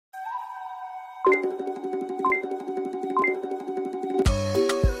What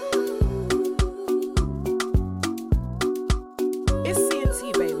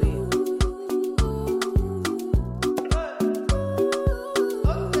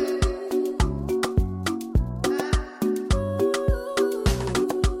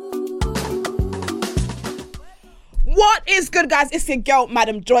is good, guys? It's your girl,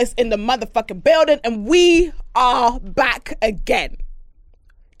 Madam Joyce, in the motherfucking building, and we are back again.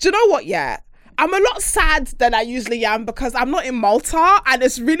 Do you know what, yeah? I'm a lot sad than I usually am because I'm not in Malta, and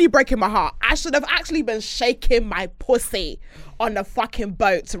it's really breaking my heart. I should have actually been shaking my pussy on the fucking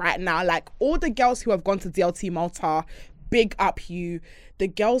boat right now. Like, all the girls who have gone to DLT Malta, big up you. The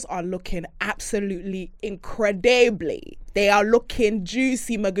girls are looking absolutely incredibly. They are looking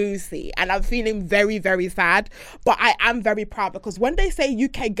juicy magoosey, and I'm feeling very, very sad, but I am very proud because when they say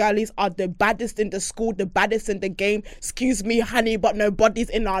UK girlies are the baddest in the school, the baddest in the game, excuse me, honey, but nobody's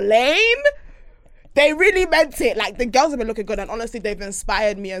in our lane, they really meant it. Like, the girls have been looking good, and honestly, they've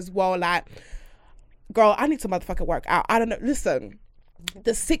inspired me as well. Like, girl, I need to motherfucking work out. I don't know. Listen,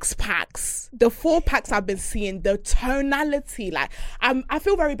 the 6-packs, the 4-packs I've been seeing, the tonality, like, I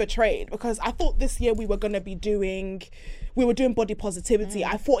feel very betrayed because I thought this year we were doing body positivity.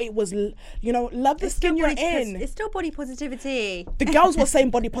 I thought it was, you know, love the skin you're in. It's still body positivity. The girls were saying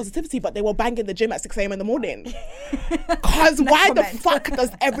body positivity, but they were banging the gym at 6 a.m. in the morning. Because why the fuck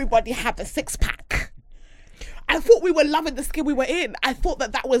does everybody have a 6-pack? I thought we were loving the skin we were in. I thought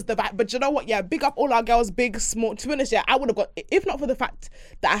that was the vibe. But you know what? Yeah, big up all our girls, big, small. To be honest, yeah, I would have got, if not for the fact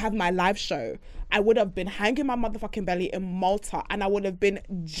that I have my live show, I would have been hanging my motherfucking belly in Malta, and I would have been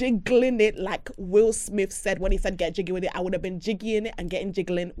jiggling it like Will Smith said when he said get jiggy with it. I would have been jiggying it and getting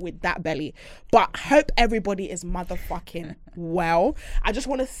jiggling with that belly. But hope everybody is motherfucking well. I just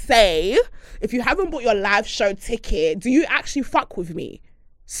want to say, if you haven't bought your live show ticket, do you actually fuck with me?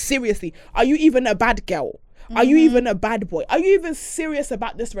 Seriously, are you even a bad girl? Are you even a bad boy? Are you even serious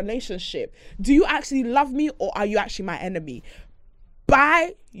about this relationship? Do you actually love me, or are you actually my enemy?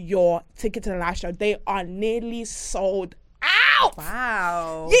 Buy your ticket to the live show. They are nearly sold out.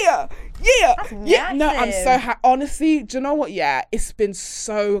 Wow. Yeah. That's Yeah. No, I'm massive. so honestly, do you know what? Yeah, it's been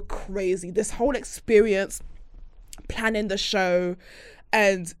so crazy. This whole experience, planning the show,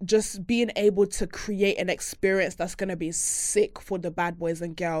 and just being able to create an experience that's going to be sick for the bad boys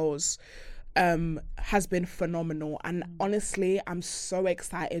and girls has been phenomenal. And honestly, I'm so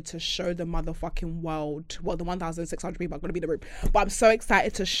excited to show the motherfucking world, well, the 1,600 people are going to be in the room, but I'm so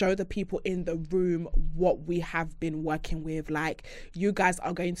excited to show the people in the room what we have been working with. Like, you guys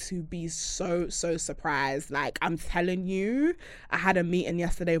are going to be so surprised. Like, I'm telling you, I had a meeting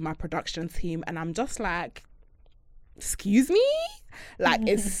yesterday with my production team, and I'm just like, excuse me? Like,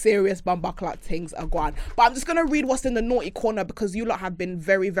 it's serious bumbuckler things are gone. But I'm just going to read what's in the naughty corner because you lot have been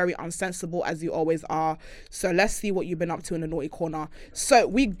very, very unsensible, as you always are. So let's see what you've been up to in the naughty corner. So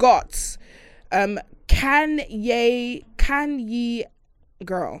we got Can ye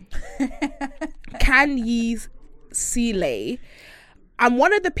Sile. I'm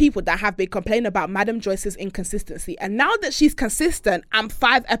one of the people that have been complaining about Madam Joyce's inconsistency, and now that she's consistent, I'm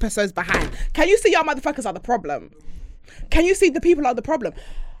 5 episodes behind. Can you see y'all motherfuckers are the problem? Can you see the people are the problem?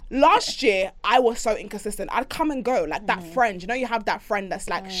 Last year, I was so inconsistent. I'd come and go like that friend. You know, you have that friend that's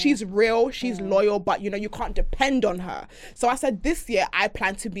like, she's real, she's loyal, but you know, you can't depend on her. So I said this year, I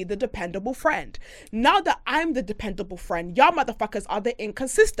plan to be the dependable friend. Now that I'm the dependable friend, y'all motherfuckers are the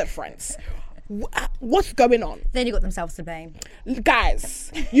inconsistent friends. What's going on? Then you got themselves to blame.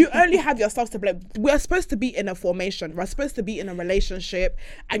 Guys, you only have yourselves to blame. We're supposed to be in a formation. We're supposed to be in a relationship,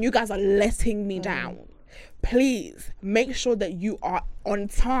 and you guys are letting me down. Please make sure that you are on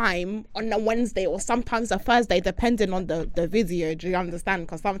time on a Wednesday or sometimes a Thursday, depending on the video. Do you understand?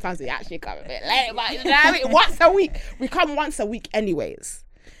 Because sometimes we actually come a bit late, but you know what I mean? Once a week. We come once a week anyways.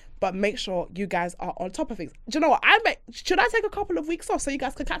 But make sure you guys are on top of things. Do you know what? Should I take a couple of weeks off so you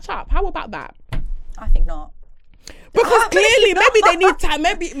guys can catch up? How about that? I think not. Because clearly, maybe they need time.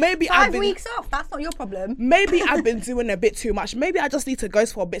 Maybe 5 weeks off. That's not your problem. Maybe I've been doing a bit too much. Maybe I just need to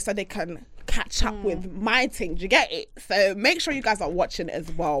ghost for a bit so they can catch up with my thing. Do you get it? So make sure you guys are watching it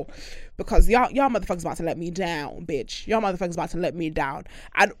as well, because y'all motherfuckers about to let me down, bitch. Y'all motherfuckers about to let me down.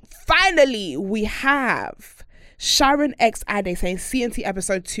 And finally, we have Sharon X Ade saying CNT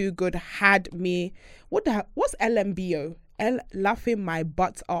episode 2 good, had me. What the hell? What's LMBO? Laughing my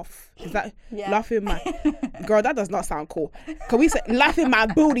butt off. Is that laughing my girl? That does not sound cool. Can we say laughing my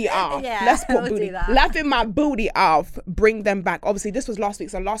booty off? Yeah, let's put we'll booty. do that. Laughing my booty off. Bring them back. Obviously, this was last week.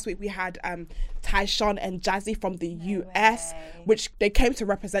 So last week we had Tyshawn and Jazzy from the US, which they came to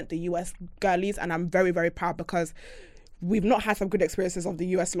represent the US girlies, and I'm very, very proud because we've not had some good experiences of the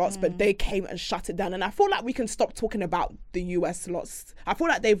US lots, but they came and shut it down. And I feel like we can stop talking about the US lots. I feel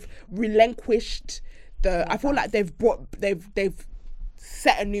like they've relinquished I feel like they've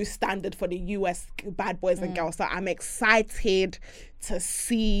set a new standard for the US bad boys and girls. So I'm excited to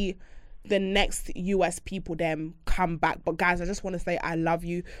see the next US people them come back. But guys, I just want to say I love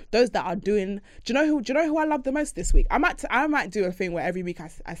you. Those that are doing, do you know who I love the most this week? I might do a thing where every week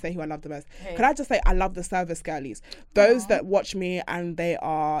I say who I love the most. Hey. Can I just say I love the service girlies, those that watch me and they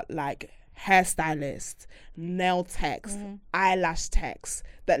are like hairstylists, nail techs, eyelash techs,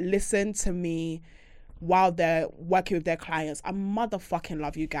 that listen to me while they're working with their clients. I motherfucking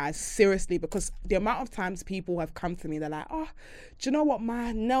love you guys, seriously, because the amount of times people have come to me, they're like, oh, do you know what,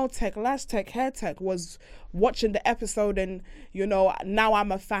 my nail tech, lash tech, hair tech was watching the episode and, you know, now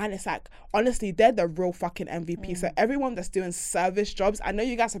I'm a fan. It's like, honestly, they're the real fucking MVP. So everyone that's doing service jobs, I know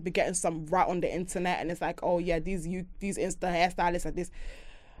you guys have been getting some right on the internet and it's like, oh yeah, these Insta hairstylists and this.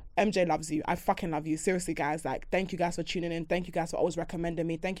 MJ loves you. I fucking love you. Seriously, guys. Like, thank you guys for tuning in. Thank you guys for always recommending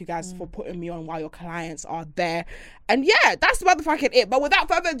me. Thank you guys for putting me on while your clients are there. And yeah, that's motherfucking it. But without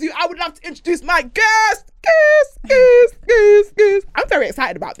further ado, I would love to introduce my guest. I'm very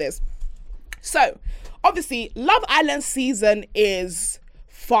excited about this. So, obviously, Love Island season is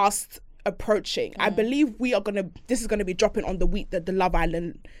fast approaching. I believe this is gonna be dropping on the week that the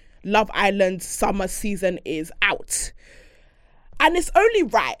Love Island summer season is out. And it's only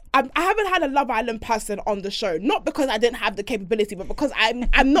right. I haven't had a Love Island person on the show, not because I didn't have the capability, but because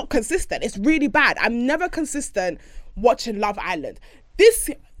I'm not consistent. It's really bad. I'm never consistent watching Love Island.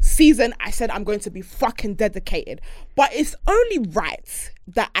 This season, I said I'm going to be fucking dedicated. But it's only right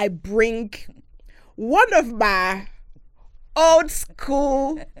that I bring one of my old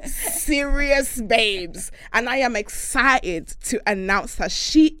school serious babes, and I am excited to announce her.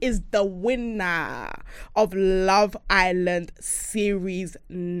 She is the winner of Love Island Series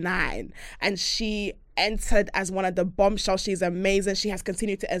 9 and she entered as one of the bombshells. She's amazing. She has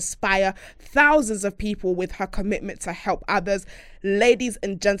continued to inspire thousands of people with her commitment to help others. Ladies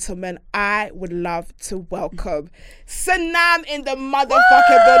and gentlemen, I would love to welcome Sanam in the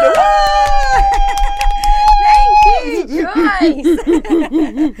motherfucking building. Thank you, Joyce.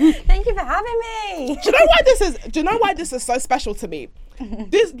 Thank you for having me. Do you know why this is so special to me?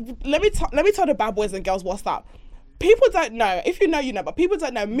 Let me tell the bad boys and girls what's up. People don't know. If you know, you know. But people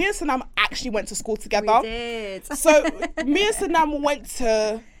don't know. Me and Sanam actually went to school together. We did. So me and Sanam went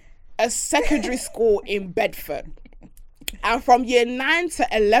to a secondary school in Bedford. And from year 9 to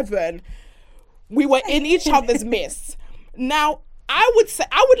 11, we were in each other's midst. Now, I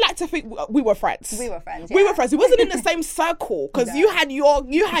would like to think we were friends. We were friends. We were friends. We wasn't in the same circle because you had your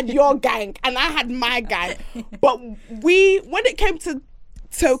gang and I had my gang. But when it came to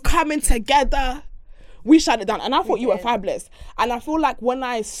coming together, we shut it down. And I thought you were fabulous. And I feel like when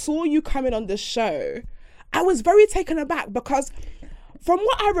I saw you coming on the show, I was very taken aback because from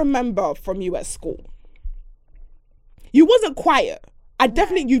what I remember from you at school, you wasn't quiet.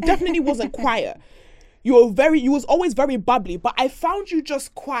 You definitely wasn't quiet. You was always very bubbly, but I found you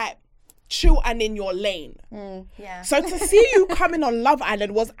just quite chill and in your lane. Yeah. So to see you coming on Love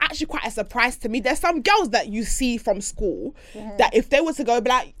Island was actually quite a surprise to me. There's some girls that you see from school that if they were to go, be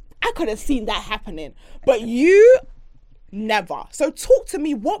like, I could have seen that happening. But you never. So talk to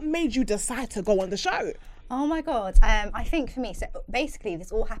me, what made you decide to go on the show? Oh my God. I think for me, so basically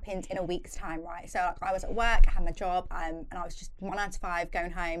this all happened in a week's time, right? So I was at work, I had my job, and I was just 9 to 5,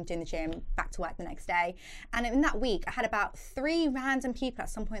 going home, doing the gym, back to work the next day. And in that week, I had about 3 random people at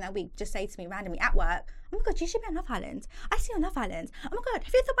some point that week just say to me randomly at work, oh my God, you should be on Love Island. I see you on Love Island. Oh my God,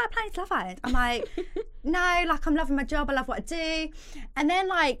 have you thought about applying to Love Island? I'm like, no, like I'm loving my job, I love what I do. And then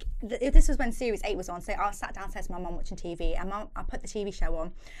like, this was when Series 8 was on, so I sat downstairs with my mum watching TV, and I put the TV show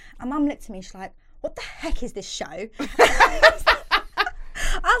on, and Mum looked at me, she's like, what the heck is this show? I was like,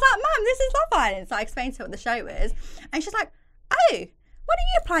 Mum, this is Love Island. So I explained to her what the show is. And she's like, oh, why don't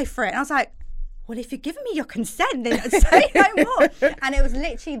you apply for it? And I was like, well, if you're giving me your consent, then say no more. And it was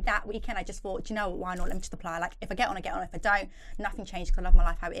literally that weekend, I just thought, do you know what, why not? Let me just apply. Like, if I get on, I get on. If I don't, nothing changed because I love my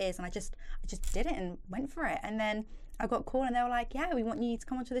life how it is. And I just did it and went for it. And then I got a call and they were like, yeah, we want you to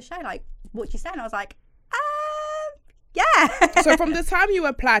come onto the show. Like, what do you say? And I was like, yeah. So from the time you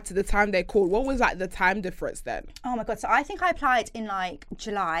applied to the time they called, what was like the time difference then? Oh my God. So I think I applied in like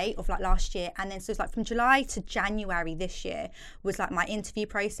July of like last year. And then so it's like from July to January this year was like my interview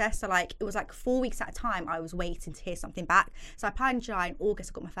process. So like it was like 4 weeks at a time I was waiting to hear something back. So I applied in July. In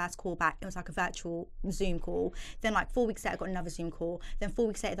August I got my first call back. It was like a virtual Zoom call. Then like 4 weeks later I got another Zoom call. Then 4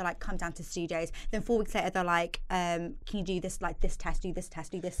 weeks later they're like, come down to studios. Then 4 weeks later they're like, can you do this, like this test, do this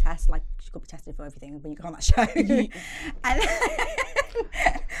test, do this test. Like you've got to be tested for everything when you go on that show. And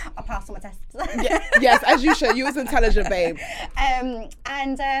I passed all my tests. Yes, as you should. You was intelligent, babe. And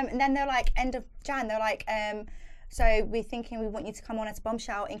then they're like, end of Jan, they're like, so we're thinking we want you to come on as a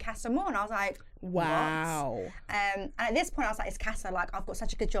bombshell in Casa Amor. And I was like, wow. What? And at this point I was like, it's Casa, like I've got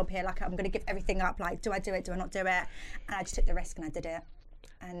such a good job here, like I'm going to give everything up, like do I do it, do I not do it? And I just took the risk and I did it.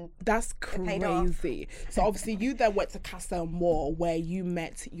 And that's crazy. So obviously you then went to Casa Amor where you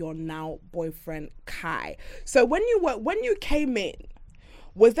met your now boyfriend Kai. So when you came in,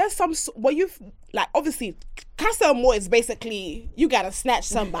 was there were you like, obviously Casa Amor is basically you gotta snatch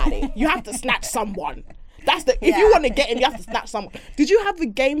somebody. You have to snatch someone. That's if you want to get in, you have to snatch someone. Did you have the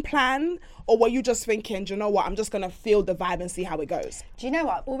game plan, or were you just thinking, do you know what, I'm just gonna feel the vibe and see how it goes? Do you know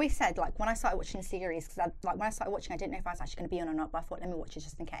what? I've always said, like when I started watching the series, because when I started watching, I didn't know if I was actually going to be on or not, but I thought, let me watch it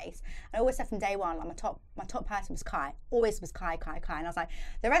just in case. And I always said from day one, like my top person was Kai. Always was Kai, and I was like,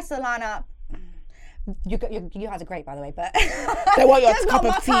 the rest of the lineup. You guys are great, by the way, but they want your cup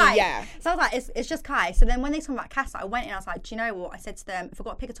of tea, yeah. So I was like, it's just Kai. So then when they told me about Casa, I went in, I was like, do you know what? I said to them, if I've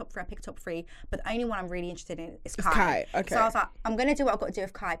got to pick a top three, I pick a top three, but the only one I'm really interested in is Kai. It's Kai, okay. So I was like, I'm going to do what I've got to do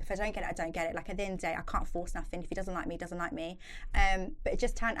with Kai. If I don't get it, I don't get it. Like at the end of the day, I can't force nothing. If he doesn't like me, he doesn't like me. But it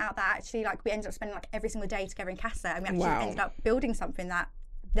just turned out that actually, like, we ended up spending like every single day together in Casa, and we actually ended up building something that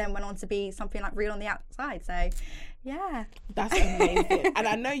then went on to be something like real on the outside. So yeah, that's amazing. And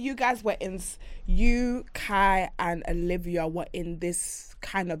I know you guys were you, Kai and Olivia were in this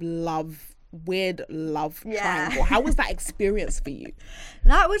kind of weird love triangle. How was that experience for you?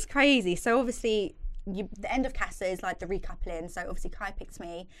 That was crazy. So obviously the end of Casa is like the recoupling, so obviously Kai picked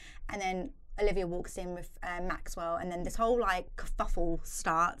me, and then Olivia walks in with Maxwell, and then this whole like kerfuffle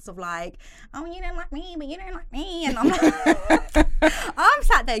starts of like, oh, you don't like me, but you don't like me, and I'm like, I'm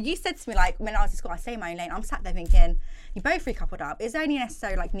sat there. You said to me, like, when I was at school, I say my own lane. I'm sat there thinking, you both recoupled up. Is there any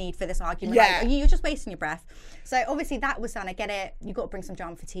necessary like need for this argument? Yeah. Like, you're just wasting your breath. So obviously that was done. I get it. You got to bring some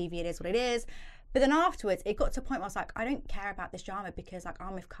drama for TV. It is what it is. But then afterwards, it got to a point where I was like, I don't care about this drama because like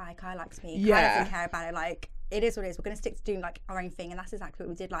I'm with Kai. Kai likes me. Kai doesn't care about it. Like, it is what it is. We're going to stick to doing like our own thing. And that's exactly what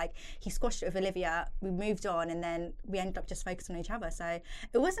we did. Like, he squashed it with Olivia. We moved on, and then we ended up just focusing on each other. So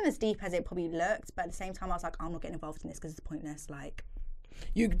it wasn't as deep as it probably looked. But at the same time, I was like, I'm not getting involved in this because it's pointless. Like,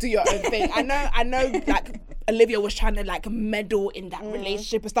 you do your own thing. I know like Olivia was trying to like meddle in that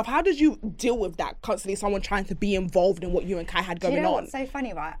relationship and stuff. How did you deal with that? Constantly someone trying to be involved in what you and Kai had going on. Do you know what's so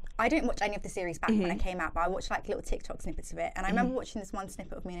funny, right? I didn't watch any of the series back when it came out, but I watched like little TikTok snippets of it. And I remember watching this one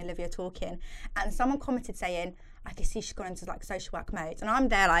snippet of me and Olivia talking, and someone commented saying, I can see she's gone into like social work mode. And I'm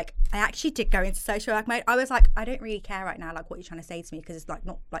there like, I actually did go into social work mode. I was like, I don't really care right now, like what you're trying to say to me, because it's like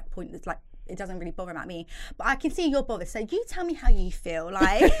not like pointless, like it doesn't really bother about me. But I can see you're bothered. So you tell me how you feel.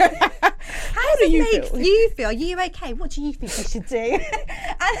 Like, how do you feel? Are you okay? What do you think you should do?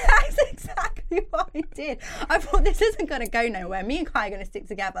 And that's exactly what I did. I thought, this isn't going to go nowhere. Me and Kai are going to stick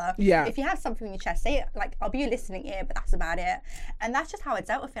together. Yeah. If you have something in your chest, say it. Like, I'll be your listening ear, but that's about it. And that's just how I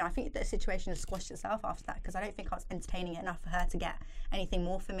dealt with it. I think the situation has squashed itself after that, because I don't think I was entertaining it enough for her to get anything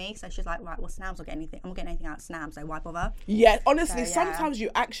more for me. So she's like, right, well, Snams will get anything. I'm not getting anything out of Snam, so why bother? Yeah, honestly, sometimes you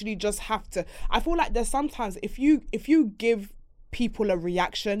actually just have to. I feel like there's sometimes if you give people a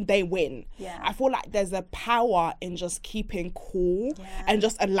reaction, they win. Yeah. I feel like there's a power in just keeping cool and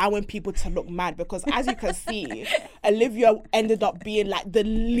just allowing people to look mad, because as you can see, Olivia ended up being like the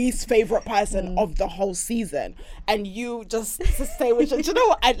least favorite person of the whole season, and you just to stay with you know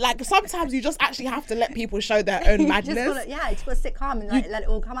what, like sometimes you just actually have to let people show their own madness. You just got to sit calm and let it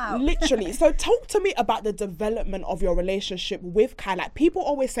all come out. Literally. So talk to me about the development of your relationship with Kai. Like, people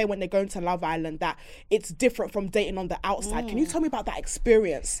always say when they go into Love Island that it's different from dating on the outside. Can you tell me about that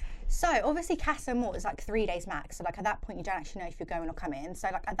experience? So obviously Casa Amor is like 3 days max. So like at that point you don't actually know if you're going or coming. So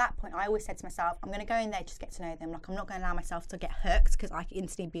like at that point I always said to myself, I'm going to go in there, just get to know them. Like, I'm not going to allow myself to get hooked, because I could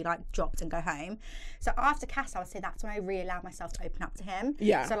instantly be like dropped and go home. So after Casa, I would say that's when I really allowed myself to open up to him.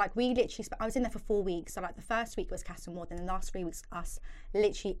 Yeah. So like we literally, I was in there for 4 weeks. So like the first week was Casa Amor, then the last 3 weeks us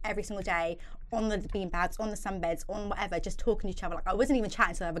literally every single day on the beanbags, on the sunbeds, on whatever, just talking to each other. Like, I wasn't even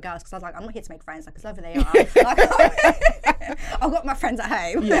chatting to the other girls, because I was like, I'm not here to make friends, like, as lovely they are. Like, I've got my friends at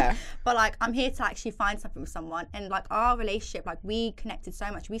home. Yeah. But like, I'm here to actually find something with someone. And like our relationship, like we connected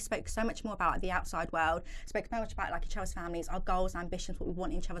so much. We spoke so much more about like, the outside world, spoke so much about like each other's families, our goals, ambitions, what we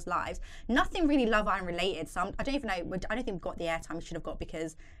want in each other's lives. Nothing really Love Island related. So I don't even know, I don't think we got the airtime we should have got,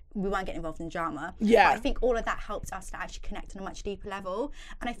 because we weren't getting involved in drama. Yeah. But I think all of that helped us to actually connect on a much deeper level.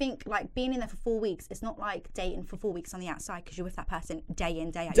 And I think like being in there for 4 weeks, it's not like dating for 4 weeks on the outside, because you're with that person day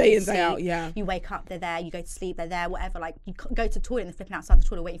in, day out. Day in, day out, yeah. You wake up, they're there. You go to sleep, they're there, whatever. Like, you go to the toilet and they're flipping outside the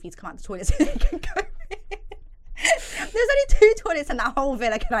toilet waiting for you to come out the toilet so they can go in. There's only 2 toilets in that whole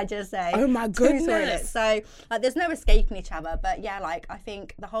villa, can I just say? Oh my 2 goodness. toilets. So like there's no escaping each other. But yeah, like I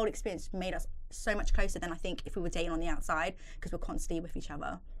think the whole experience made us so much closer than I think if we were dating on the outside, because we're constantly with each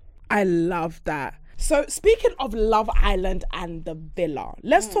other. I love that. So speaking of Love Island and the villa,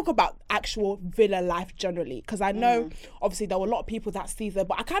 let's talk about actual villa life generally, because I know obviously there were a lot of people that season,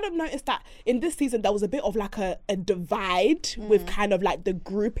 but I kind of noticed that in this season there was a bit of like a divide with kind of like the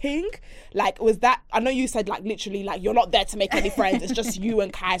grouping. Like was that, I know you said like literally like you're not there to make any friends, it's just you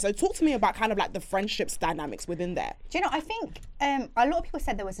and Kai. So talk to me about kind of like the friendships dynamics within there. Do you know, I think a lot of people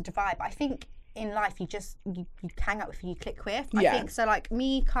said there was a divide, but I think in life you hang out with who you click with. I think so. Like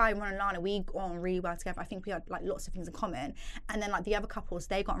me, Kai, Ron and Lana, we got on really well together. I think we had like lots of things in common, and then like the other couples,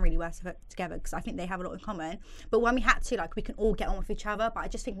 they got on really well together because I think they have a lot in common. But when we had to, like, we can all get on with each other, but I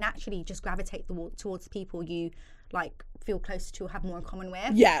just think naturally you just gravitate towards people you like feel closer to or have more in common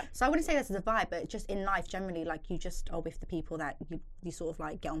with. So I wouldn't say there's a vibe, but just in life generally, like you just are with the people that you sort of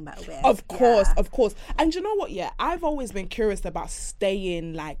like get on better with. Of course. And you know what, I've always been curious about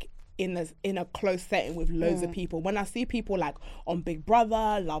staying like in a close setting with loads of people. When I see people like on Big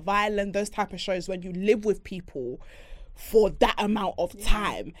Brother, Love Island, those type of shows, when you live with people for that amount of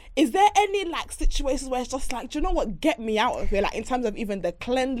time, is there any like situations where it's just like, do you know what, get me out of here, like in terms of even the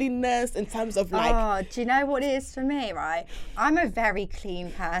cleanliness, in terms of like, oh, do you know what it is for me, right? I'm a very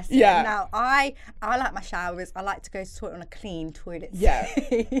clean person. Now I like my showers, I like to go to the toilet on a clean toilet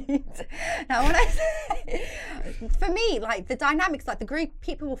seat. Now when I say, for me, like the dynamics, like the group,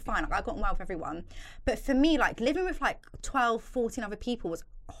 people were fine, like I got on well with everyone, but for me, like living with like 12, 14 other people was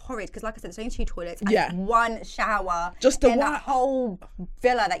horrid, because like I said, there's only 2 toilets and 1 shower just in that whole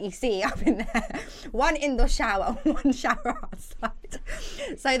villa that you see up in there. 1 indoor shower, 1 shower outside.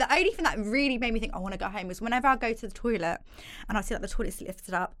 So the only thing that really made me think I want to go home was whenever I go to the toilet and I see like the toilet seat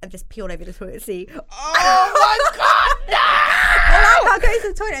lifted up and just pee all over the toilet seat. Oh my god, no! And like I go to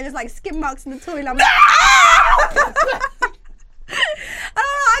the toilet and there's like skin marks in the toilet. I'm like, and I'm like,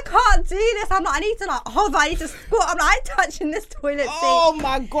 I can't do this. I'm like, I need to like hover, I need to squat. I'm like, I ain't touching this toilet seat. Oh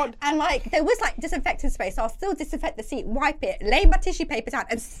my god. And like there was like disinfectant spray, so I'll still disinfect the seat, wipe it, lay my tissue paper down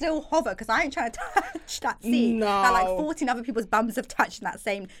and still hover, because I ain't trying to touch that seat. No. That like 14 other people's bums have touched, that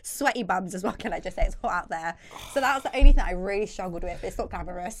same sweaty bums as well, can I just say. It's hot out there. So that was the only thing I really struggled with. It's not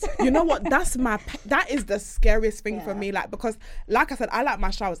glamorous. You know what, that is the scariest thing for me, like, because like I said, I like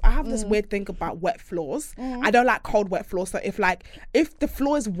my showers. I have this weird thing about wet floors. I don't like cold wet floors. So if the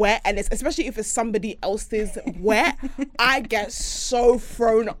floor is wet, and it's especially if it's somebody else's wet, I get so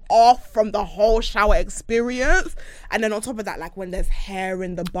thrown off from the whole shower experience. And then on top of that, like when there's hair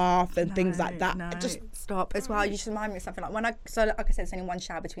in the bath and things like that, I just stop as well. You just remind me of something, like when so like I said, there's only 1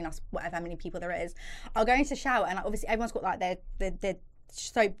 shower between us, whatever many people there is. I'll go into the shower and like, obviously everyone's got like their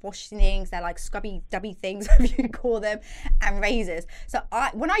soap wash things, they're like scrubby dubby things, whatever you call them, and razors. So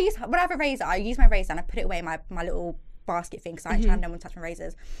when I have a razor, I use my razor and I put it away in my little basket thing, because I ain't trying, no one touch my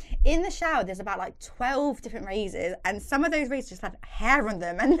razors. In the shower there's about like 12 different razors, and some of those razors just have hair on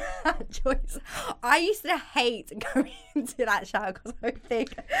them, and Joyce, I used to hate going into that shower because I would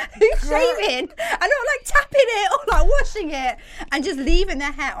think, who's shaving and not like tapping it or like washing it and just leaving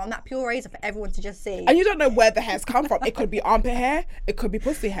their hair on that pure razor for everyone to just see. And you don't know where the hair's come from. It could be armpit hair, it could be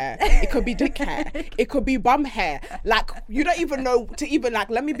pussy hair, it could be dick hair, it could be bum hair. Like you don't even know to even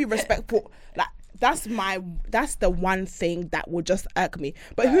like, let me be respectful. Like that's the one thing that would just irk me.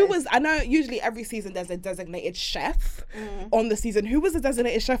 But I know usually every season there's a designated chef on the season. Who was the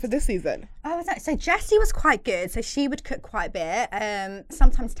designated chef for this season? Oh, so Jessie was quite good. So she would cook quite a bit.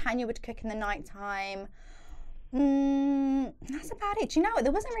 Sometimes Tanya would cook in the night time. That's about it. Do you know what?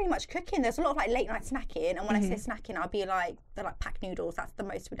 There wasn't really much cooking. There's a lot of like late night snacking, and when I say snacking, I'll be like, they're like packed noodles. That's the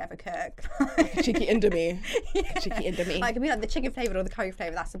most we'd ever cook. Cheeky Indomie. Cheeky Indomie. Like it'd be like the chicken flavour or the curry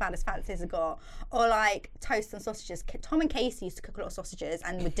flavour. That's about as fancy as it got. Or like toast and sausages. Tom and Casey used to cook a lot of sausages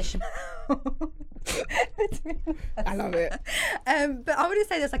and would dish them out. I love it. But I wouldn't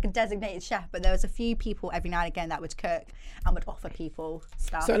say there's like a designated chef, but there was a few people every now and again that would cook and would offer people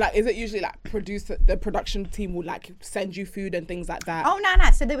stuff. So like, is it usually like the production team would like send you food and things like that? Oh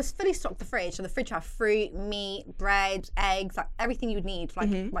no. So there was fully stocked the fridge. So the fridge had fruit, meat, bread, eggs, like everything you would need for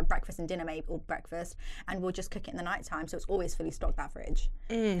like breakfast and dinner, maybe, or breakfast. And we'll just cook it in the night time. So it's always fully stocked, that fridge.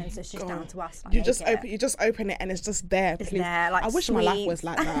 And so it's just down to us. Like, you just open it and it's just there. It's there. Like I wish my life was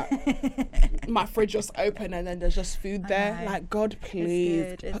like that. My fridge just open and then there's just food there. Like God,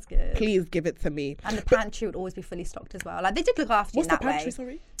 please, it's good. Please give it to me. And the pantry would always be fully stocked as well. Like they did look after you in that way. What's the pantry?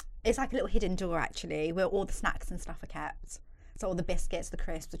 Sorry. It's like a little hidden door actually, where all the snacks and stuff are kept. So all the biscuits, the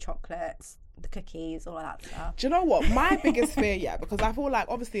crisps, the chocolates, the cookies, all of that stuff. Do you know what? My biggest fear, yeah, because I feel like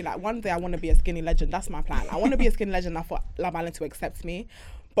obviously like one day I want to be a skinny legend. That's my plan. I want to be a skinny legend. I thought Love Island to accept me.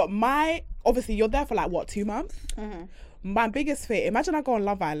 But obviously you're there for like what, 2 months? Mm-hmm. My biggest fear, imagine I go on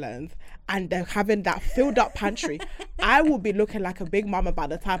Love Island and they're having that filled up pantry. I will be looking like a big mama by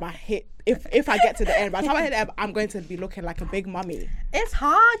the time I hit, if I get to the end. By the time I hit the end, I'm going to be looking like a big mummy. It's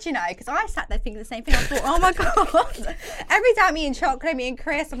hard, you know, because I sat there thinking the same thing. I thought, oh my God. Every time I'm eating chocolate, I'm eating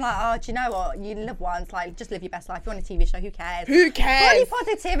crisps, I'm like, oh, do you know what? You live once, like, just live your best life. You're on a TV show, who cares? Who cares? Body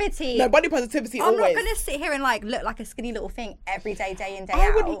positivity. No, body positivity I'm always. not going to sit here and like look like a skinny little thing every day, day in, day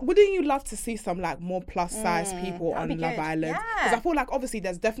out. Wouldn't you love to see some like more plus size people on Love Island? Because I feel like obviously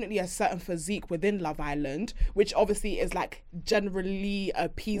there's definitely a certain physique within Love Island, which obviously is like generally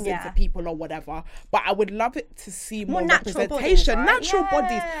appeasing to people or whatever. But I would love it to see more representation, natural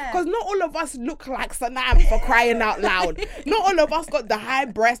bodies. Because not all of us look like Sanam, for crying out loud. Not all of us got the high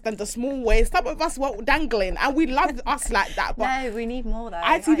breast and the small waist. Some of us were dangling, and we love us like that. But no, we need more though.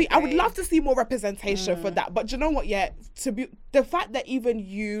 ITV, I would love to see more representation for that. But do you know what? Yeah, the fact that even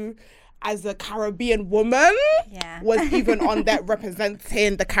you, as a Caribbean woman, was even on that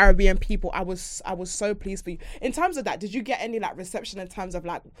representing the Caribbean people. I was so pleased for you. In terms of that, did you get any like reception in terms of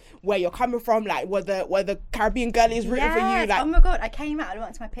like where you're coming from? Like were the Caribbean girlies rooting for you? Like, oh my God, I came out and I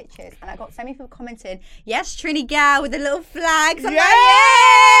went to my pictures and I got so many people commenting, yes, Trini girl with the little flags. I'm like,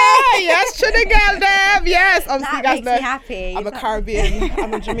 yes, Trini girl there. Yes, obviously, that makes me happy. I'm a Caribbean,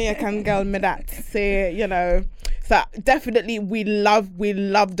 I'm a Jamaican girl, me that say, you know. So definitely we love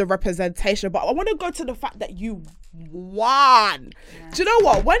the representation, but I want to go to the fact that you won. Do you know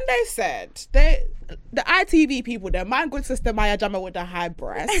what? When they said the ITV people, their my good sister Maya Jama with the high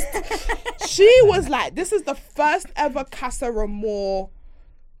breast, she was like, this is the first ever Casa Amor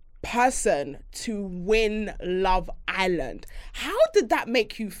person to win Love Island. How did that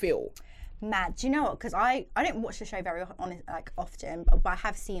make you feel? Mad. Do you know what? Because I don't watch the show very often, but I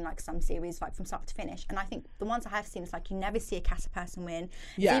have seen like some series like from start to finish, and I think the ones I have seen is like you never see a Casa person win.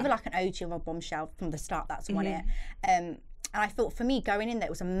 It's either like an OG or a bombshell from the start that's won it. And I thought for me going in there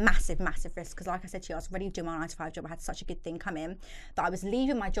it was a massive risk, because like I said to you, I was ready to do my 9-to-5 job. I had such a good thing coming that I was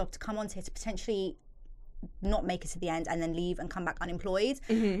leaving my job to come on here to potentially not make it to the end and then leave and come back unemployed.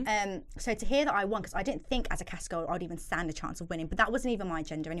 So to hear that I won, because I didn't think as a cast girl I'd even stand a chance of winning, but that wasn't even my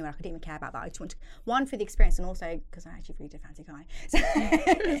agenda anyway. I didn't even care about that. I just wanted one for the experience, and also because I actually really did fancy Guy. So,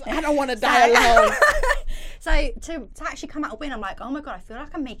 I don't want to die alone. So to actually come out and win, I'm like, oh my God, I feel like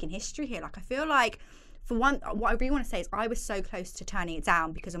I'm making history here. Like I feel like, for one, what I really want to say is I was so close to turning it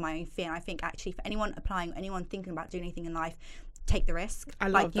down because of my own fear. And I think actually for anyone applying, anyone thinking about doing anything in life, take the risk. I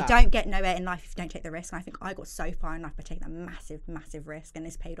love like that. You don't get nowhere in life if you don't take the risk. And I think I got so far in life by taking that massive risk, and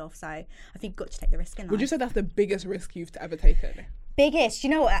it's paid off. So I think you've got to take the risk in life. Would you say that's the biggest risk you've ever taken? Biggest, you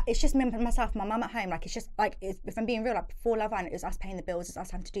know what? It's just me, myself, my mum at home. Like it's just like, if I'm being real, like before Love Island, it was us paying the bills, it was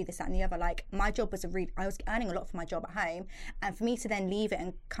us having to do this, that, and the other. Like my job was I was earning a lot for my job at home, and for me to then leave it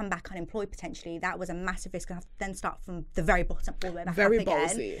and come back unemployed potentially, that was a massive risk. I have to then start from the very bottom all the way back Very up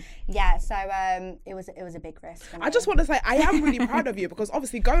ballsy. Again. Yeah, so it was a big risk. I just want to say I am really proud of you, because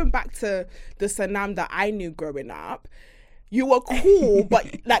obviously going back to the Sanam that I knew growing up, you were cool, but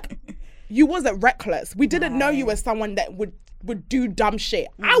like you wasn't reckless. We didn't know you as someone that would do dumb shit.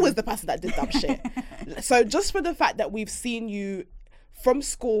 I was the person that did dumb shit. So just for the fact that we've seen you from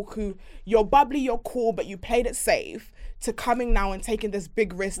school, who you're bubbly, you're cool, but you played it safe, to coming now and taking this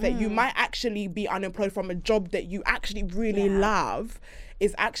big risk that you might actually be unemployed from a job that you actually really love,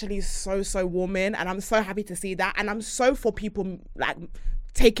 is actually so warming. And I'm so happy to see that. And I'm so for people like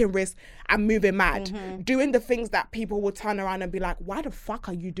taking risks and moving mad, doing the things that people will turn around and be like, why the fuck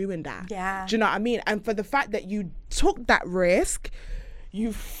are you doing that? Yeah. Do you know what I mean? And for the fact that you took that risk,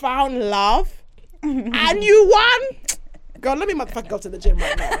 you found love, and you won. Girl, let me motherfucking go to the gym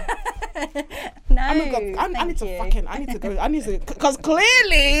right now. No, I need to go, because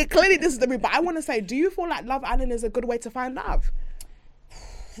clearly this is the route. But I want to say, do you feel like Love Island is a good way to find love?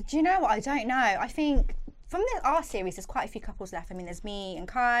 Do you know what? I don't know. I think from our series, there's quite a few couples left. I mean, there's me and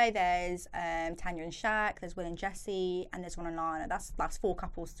Kai, there's Tanya and Shaq, there's Will and Jesse, and there's Ron and Lana. That's 4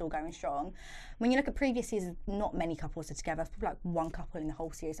 couples still going strong. When you look at previous seasons, not many couples are together. It's probably like 1 couple in the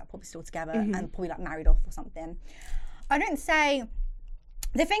whole series that probably still together and probably like married off or something. I don't say.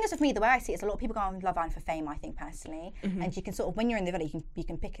 The thing is with me, the way I see it is a lot of people go on Love Island for fame, I think, personally. And you can sort of, when you're in the villa, you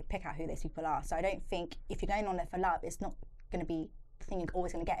can pick out who those people are. So I don't think if you're going on there for love, it's not going to be thing you're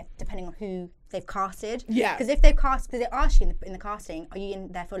always going to get, depending on who they've casted. Yeah. Because if they've cast, because they ask you in the casting, are you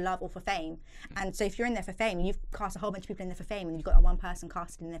in there for love or for fame? And so if you're in there for fame, and you've cast a whole bunch of people in there for fame, and you've got that one person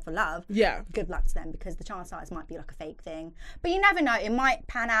casted in there for love, yeah, good luck to them, because the chance are it might be like a fake thing. But you never know. It might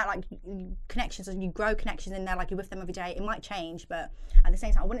pan out, like connections, and you grow connections in there, like you're with them every day. It might change, but at the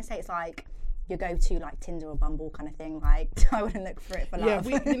same time, I wouldn't say it's like your go-to like Tinder or Bumble kind of thing. Like I wouldn't look for it for love.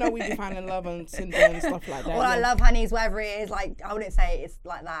 Yeah, we be finding love on Tinder and stuff like that. Or like love honeys, whatever it is. Like I wouldn't say it's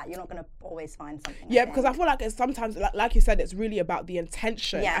like that. You're not gonna always find something. Yeah, because I feel like it's sometimes, like you said, it's really about the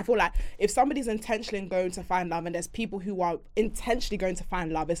intention. Yeah. I feel like if somebody's intentionally going to find love, and there's people who are intentionally going to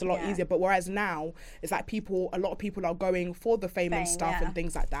find love, it's a lot easier. But whereas now, it's like a lot of people are going for the fame and stuff and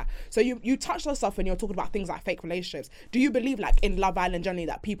things like that. So you touched on stuff when you're talking about things like fake relationships. Do you believe, like in Love Island generally,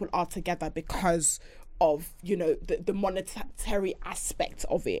 that people are together because of, you know, the monetary aspect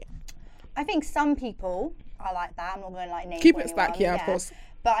of it? I think some people are like that. I'm not going to like name. Keep it stacked, yeah, of course.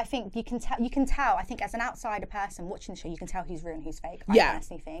 But I think you can tell. I think as an outsider person watching the show, you can tell who's real and who's fake. Yeah, I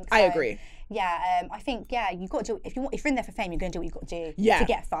personally think. I agree. Yeah, I think you've got to do. If you're in there for fame, you're going to do what you've got to do. Yeah. To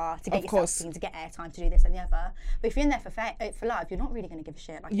get far, to get yourself seen, to get airtime, to do this and the other. But if you're in there for love, you're not really going to give a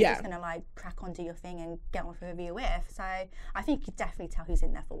shit. Like you're just going to like crack on, do your thing, and get on with whoever you're with. So I think you could definitely tell who's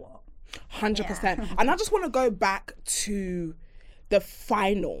in there for what. 100%. And I just want to go back to the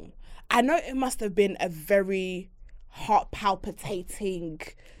final. I know it must have been a very heart palpitating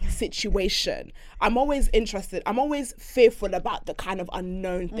situation. I'm always interested. I'm always fearful about the kind of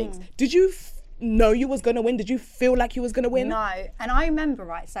unknown things. Did you know you was going to win? Did you feel like you was going to win? No. And I remember,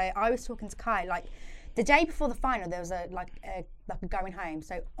 right, so I was talking to Kai, like the day before the final, there was a going home.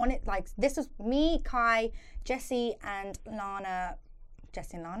 So on it, like this was me, Kai, Jessie and Lana.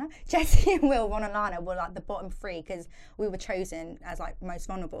 Jessie and Will, Ron and Lana were like the bottom three because we were chosen as like most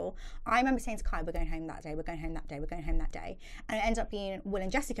vulnerable. I remember saying to Kai, we're going home that day, we're going home that day, we're going home that day. And it ended up being Will and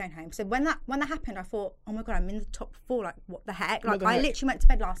Jessie going home. So when that happened, I thought, oh my God, I'm in the top four, like what the heck? Like I literally went to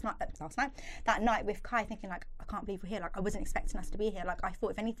bed that night with Kai thinking like, I can't believe we're here. Like I wasn't expecting us to be here. Like I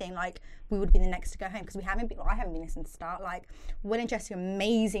thought if anything, like we would have been the next to go home because I haven't been since the start. Like Will and Jessie are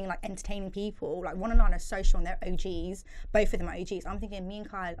amazing, like entertaining people. Like Ron and Lana are social and they're OGs. Both of them are OGs. I'm thinking me and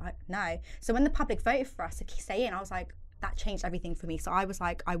Kai, no. So when the public voted for us to stay in, I was like, that changed everything for me. So I was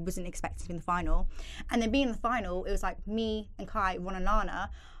like, I wasn't expecting to be in the final. And then being in the final, it was like me and Kai, Ron and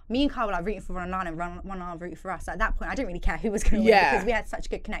Lana. Me and Kai were like rooting for Ron and Lana, and Ron and Lana rooting for us. So at that point, I didn't really care who was going to win because we had such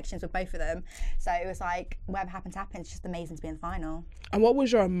good connections with both of them. So it was like, whatever happened to happen. It's just amazing to be in the final. And what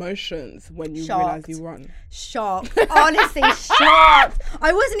was your emotions when you realised you won? Shocked. Honestly, shocked.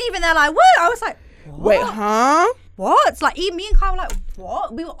 I wasn't even there like, what? I was like, what? Wait, huh? What? Like, even me and Kai were like,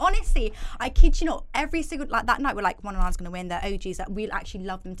 what? We were honestly, I kid you not, every single, like that night, we're like, Ron and Lana's going to win. They're OGs. Like, we actually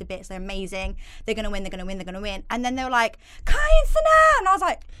love them to bits. They're amazing. They're going to win. They're going to win. They're going to win. And then they were like, Kai and Sanam. And I was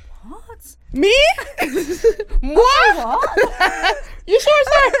like, what? Me? What? What? You sure,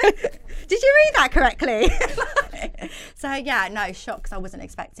 sir? Did you read that correctly? So yeah, no, shocked because I wasn't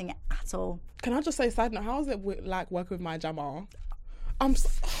expecting it at all. Can I just say, side note, how is it like working with my Jamal?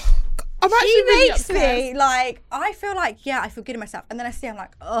 She makes me like, I feel like, I feel good in myself. And then I see, I'm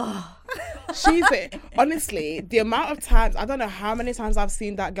like, oh. She's it. Honestly, the amount of times, I don't know how many times I've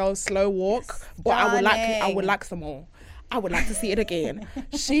seen that girl slow walk, but I would like some more. I would like to see it again.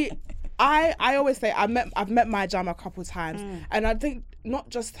 I always say I've met my Jam a couple times, and I think not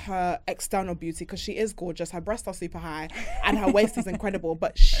just her external beauty, because she is gorgeous, her breasts are super high and her waist is incredible,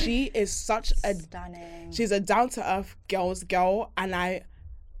 but she is such stunning. She's a down-to-earth girl's girl, and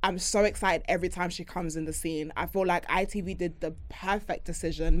I'm so excited every time she comes in the scene. I feel like ITV made the perfect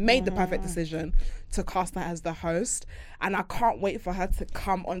decision to cast her as the host, and I can't wait for her to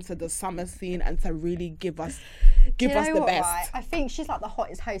come onto the summer scene and to really give us the best. Right? I think she's like the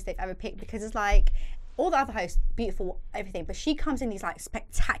hottest host they've ever picked, because it's like all the other hosts, beautiful, everything, but she comes in these like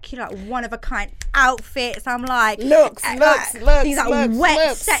spectacular, like, one-of-a-kind outfits. I'm like, looks, these like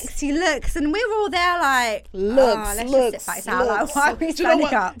wet, sexy looks, and we were all there like, let's just sit back down. Like, why are we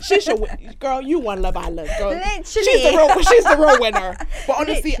standing up? She should win. Girl, you won Love Island. Girl. Literally. She's the real winner. But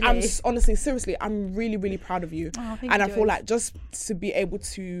honestly, Literally. seriously, I'm really, really proud of you. And I feel like just to be able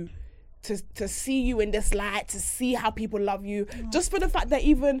to see you in this light, to see how people love you, just for the fact that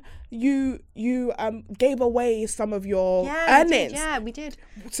even you gave away some of your earnings. We did.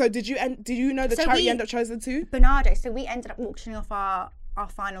 So did you know the charity you ended up choosing to? Bernardo. So we ended up auctioning off our our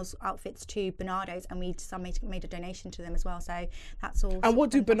finals outfits to Bernardo's, and we just made a donation to them as well. So that's all. And what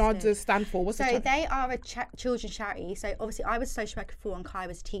do fantastic. Bernardo's stand for? What's So they are a children's charity. So obviously I was a social worker before and Kai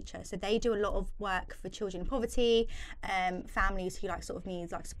was a teacher. So they do a lot of work for children in poverty, families who like sort of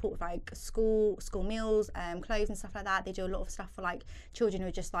needs like support with like school meals, clothes and stuff like that. They do a lot of stuff for like children who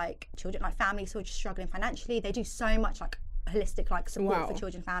are just like families who are just struggling financially. They do so much like holistic like support for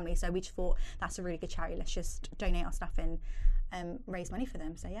children and families. So we just thought that's a really good charity. Let's just donate our stuff and raise money for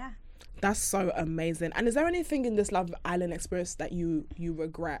them. So yeah. That's so amazing. And is there anything in this Love Island experience that you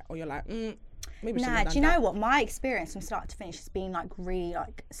regret, or you're like, maybe nah, do you know what? My experience from start to finish has been like really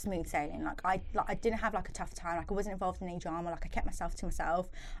like smooth sailing. Like I didn't have like a tough time. Like I wasn't involved in any drama. Like I kept myself to myself.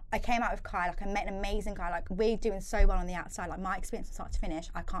 I came out with Kai. Like I met an amazing guy. Like we're doing so well on the outside. Like my experience from start to finish,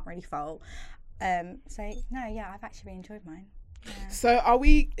 I can't really fault. So no, yeah, I've actually really enjoyed mine. Yeah. So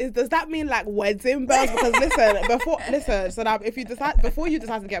does that mean like wedding bells? Because so now before you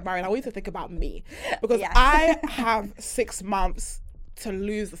decide to get married, I want you to think about me, because I have 6 months to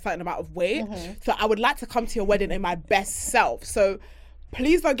lose a certain amount of weight. So I would like to come to your wedding in my best self. So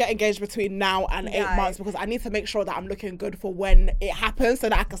please don't get engaged between now and 8 months, because I need to make sure that I'm looking good for when it happens, so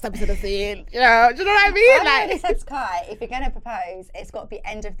that I can step into the scene. Do you know what I mean? I already said to Kai, if you're going to propose, it's got to be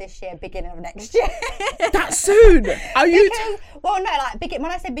end of this year, beginning of next year. That soon? Are you? Well, no, like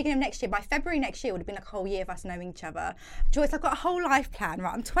when I say beginning of next year, by February next year would have been like a whole year of us knowing each other. Joyce, I've got a whole life plan,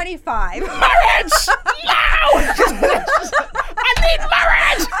 right? I'm 25. Marriage! No! I need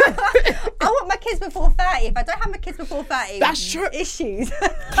marriage! I want my kids before 30. If I don't have my kids before 30, that's true. Issues.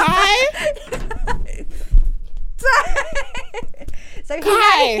 Kai? So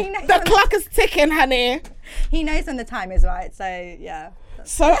Kai, the clock is ticking, honey. He knows when the time is right, so yeah.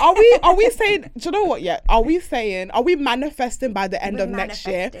 So are we saying, do you know what yet? Are we manifesting by the end of next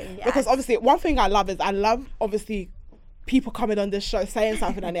year? Yes. Because obviously one thing I love obviously people coming on this show saying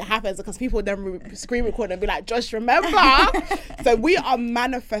something and it happens, because people then screen record and be like, just remember. So we are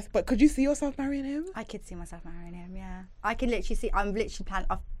but could you see yourself marrying him? I could see myself marrying him, yeah. I can literally see, I've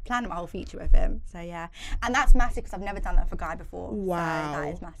planned my whole future with him, so yeah. And that's massive because I've never done that for a guy before. Wow. So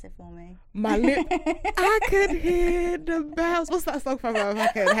that is massive for me. I can hear the bells. What's that song from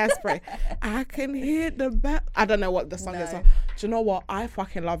fucking Hairspray? I can hear the bells. I don't know what the song is. Do you know what? I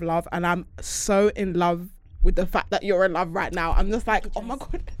fucking love, and I'm so in love with the fact that you're in love right now. I'm just like, oh my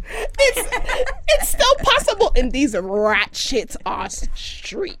God, it's still possible in these ratchet ass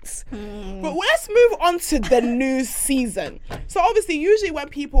streets. But let's move on to the new season. So obviously, usually a lot of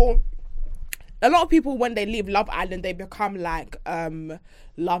people, when they leave Love Island, they become like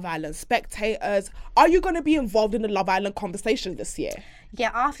Love Island spectators. Are you going to be involved in the Love Island conversation this year? Yeah,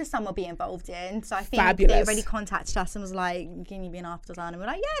 after some we'll be involved in. So I think Fabulous. They already contacted us and was like, can you be an after sign? And we're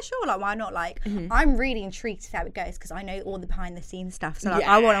like, yeah, sure. Like, why not? Like, I'm really intrigued to see how it goes because I know all the behind the scenes stuff. So like,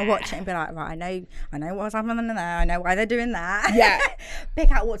 I want to watch it and be like, right, I know what's happening there. I know why they're doing that. Yeah.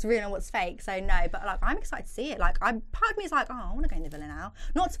 Pick out what's real and what's fake. So no, but like, I'm excited to see it. Like, part of me is like, oh, I want to go in the villa now.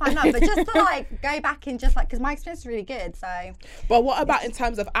 Not to find love, but just to like go back and just like, because my experience is really good. So. But what about in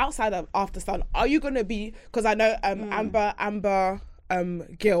terms of outside of After Sun? Are you going to be, because I know Amber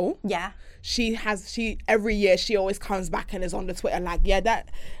Gill, she every year she always comes back and is on the Twitter like, yeah, that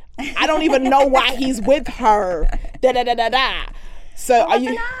I don't even know why he's with her, so I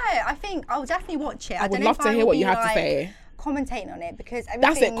don't know. I think I'll definitely watch it. I would love to hear what you have to say. Commentating on it because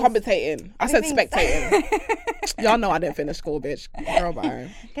that's it. Commentating. I said spectating. Y'all know I didn't finish school, bitch. Girl, bye.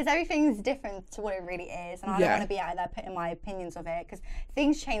 Because everything's different to what it really is, and I don't want to be out there putting my opinions of it because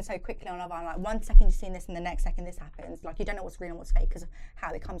things change so quickly on Love Island. Like 1 second you're seeing this, and the next second this happens. Like you don't know what's real and what's fake because of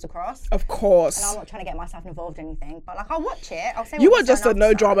how it comes across. Of course. And I'm not trying to get myself involved in anything, but like I'll watch it. I'll say you are just a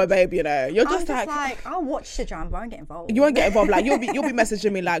no drama babe, you know. You're just like I'll watch the drama, but I won't get involved. You won't get involved. Like you'll be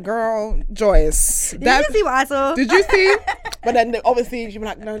messaging me like, girl, Joyce. Did you see what I saw? Did you see? But then obviously you'll be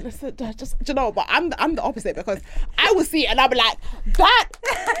like, no, listen, just you know. But I'm the opposite because I will see it and I'll be like, that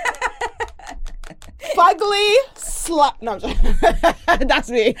fugly slut. No, I'm just, that's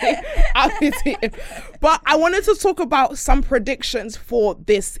me. I'll be tweeting. But I wanted to talk about some predictions for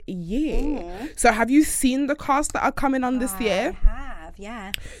this year. So have you seen the cast that are coming on this year? I have,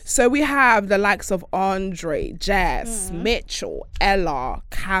 yeah. So we have the likes of Andre, Jess, Mitchell, Ella,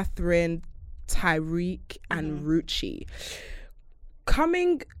 Catherine, Tyreek, and Ruchi.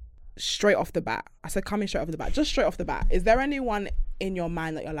 Coming straight off the bat, just straight off the bat, is there anyone in your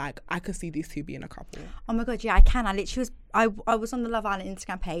mind that you're like, I could see these two being a couple? Oh my God, yeah, I can. I literally was, I was on the Love Island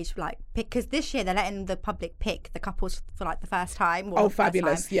Instagram page, like, because this year they're letting the public pick the couples for like the first time. Oh,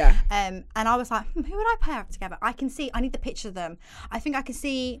 fabulous, yeah. And I was like, who would I pair up together? I need the picture of them. I think I can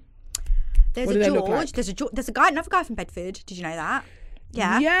see, there's a George, like? there's a guy, another guy from Bedford. Did you know that?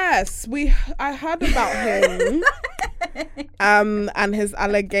 Yeah. Yes, I heard about him. And his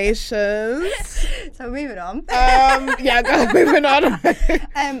allegations. So moving on. Moving on.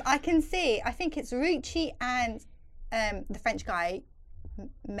 I can see, I think it's Rucci and the French guy,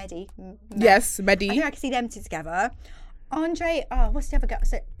 Mehdi. Yes, I Mehdi. think I can see them two together. Andre, what's the other girl?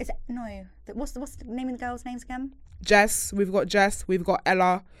 So is it, no, what's the name of the girls' names again? Jess, we've got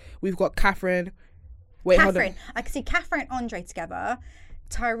Ella, we've got Catherine. Wait, hold on. Catherine. I can see Catherine and Andre together.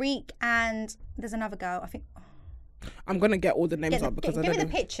 Tariq and there's another girl, I think. I'm going to get all the names up because I don't give me know.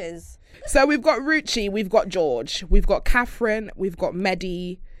 the pictures. So we've got Rucci, we've got George, we've got Catherine, we've got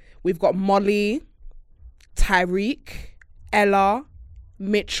Mehdi, we've got Molly, Tariq, Ella,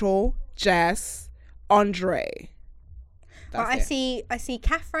 Mitchell, Jess, Andre. I see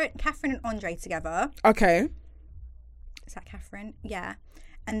Catherine and Andre together. Okay. Is that Catherine? Yeah.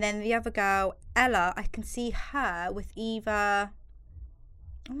 And then the other girl, Ella, I can see her with either...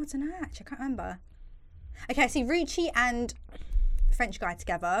 Oh, what's an actually? I can't remember. Okay, I see Rucci and the French guy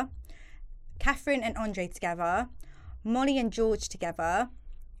together. Catherine and Andre together. Molly and George together.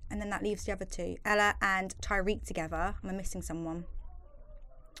 And then that leaves the other two. Ella and Tariq together. Am I missing someone?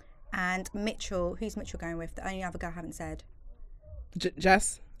 And Mitchell. Who's Mitchell going with? The only other girl I haven't said.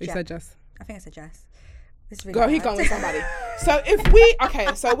 Jess? You said Jess. I think I said Jess. This is really Girl, he's going with somebody. So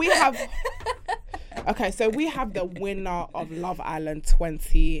we have the winner of Love Island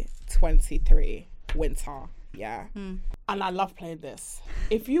 2023 winter. Yeah. And I love playing this.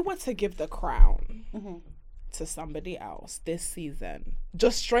 If you were to give the crown to somebody else this season,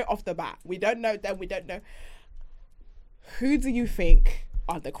 just straight off the bat, we don't know them, we don't know. Who do you think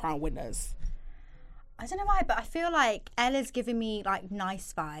are the crown winners? I don't know why, but I feel like Ella's giving me like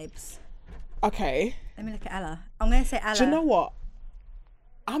nice vibes. Okay. Let me look at Ella. I'm going to say Ella. Do you know what?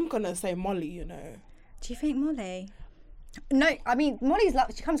 I'm going to say Molly, you know. Do you think Molly? No, I mean, Molly's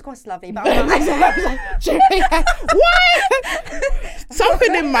lovely. She comes across lovely, but I'm not. What?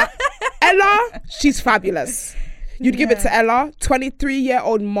 Something in my... Ella, she's fabulous. You'd give it to Ella,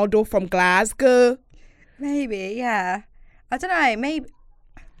 23-year-old model from Glasgow. Maybe, yeah. I don't know, maybe...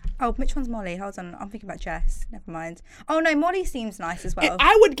 Oh, which one's Molly? Hold on, I'm thinking about Jess. Never mind. Oh no, Molly seems nice as well.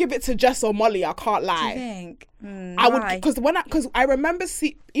 I would give it to Jess or Molly. I can't lie. Do you think? I would, because I remember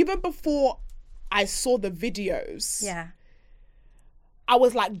even before I saw the videos. Yeah. I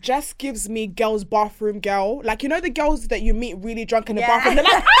was like, Jess gives me girls' bathroom girl. Like, you know the girls that you meet really drunk in the bathroom? They're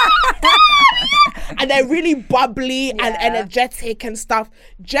like, and they're really bubbly and energetic and stuff.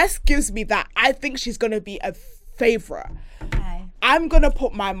 Jess gives me that. I think she's going to be a favourite. Okay. I'm going to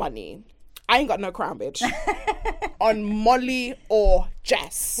put my money, I ain't got no crown, bitch, on Molly or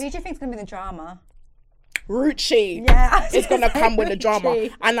Jess. Who do you think's going to be the drama? Rucci is going to come with the drama.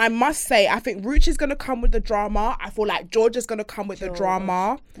 And I must say, I think Rucci's going to come with the drama. I feel like George is going to come with the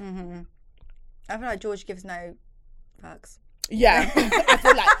drama. I feel like George gives no fucks. Yeah, I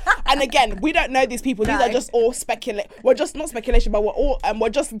feel like, and again, we don't know these people. These are just all We're just not speculation, but we're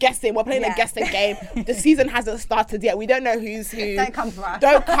just guessing. We're playing a guessing game. The season hasn't started yet. We don't know who's who. Don't come for us.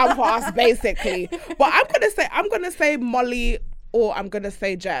 Don't come for us, basically. But I'm gonna say Molly or I'm gonna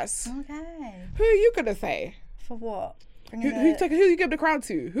say Jess. Okay. Who are you gonna say? For what? Who you give the crown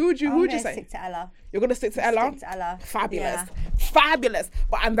to? Who would you say? Stick to Ella. You're gonna stick to Ella? Stick to Ella. Fabulous. Fabulous.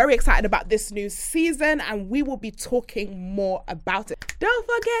 But I'm very excited about this new season and we will be talking more about it. Don't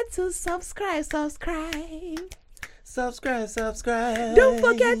forget to subscribe. Don't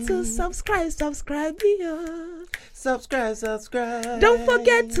forget to subscribe me up. Subscribe. Don't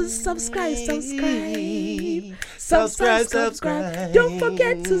forget to subscribe. Don't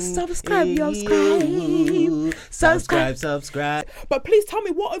forget to subscribe. But please tell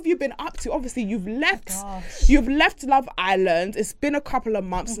me, what have you been up to? Obviously, you've left Love Island. It's been a couple of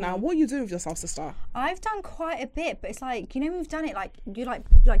months now. What are you doing with yourself, sister? I've done quite a bit, but it's like, you know, we've done it like you like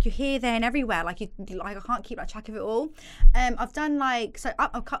you're here, there, and everywhere. Like I can't keep track of it all. I've done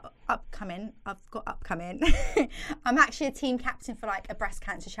upcoming. I'm actually a team captain for like a breast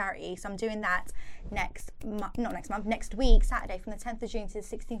cancer charity, so I'm doing that next week, Saturday, from the 10th of June to the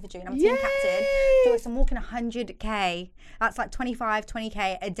 16th of June. I'm a team captain. So I'm walking 100k. That's like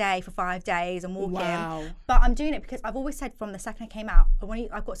 20k a day for 5 days. I'm walking. Wow. But I'm doing it because I've always said from the second I came out,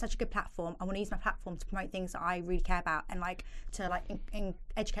 I've got such a good platform. I want to use my platform to promote things that I really care about and like to like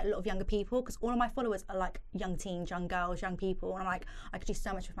educate a lot of younger people, because all of my followers are like young teens, young girls, young people, and I'm like, I could do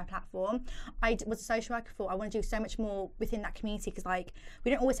so much with my platform. I was a social worker for. I want to do so much more within that community, because like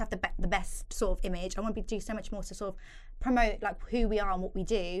we don't always have the best sort of image. I want to do so much more to sort of promote like who we are and what we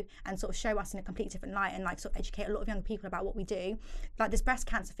do, and sort of show us in a completely different light, and like sort of educate a lot of young people about what we do. Like this breast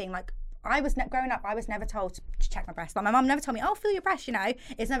cancer thing, like growing up, I was never told to check my breast. Like, my mum never told me, oh, feel your breast, you know.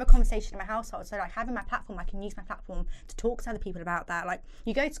 It's never a conversation in my household. So like having my platform, I can use my platform to talk to other people about that. Like,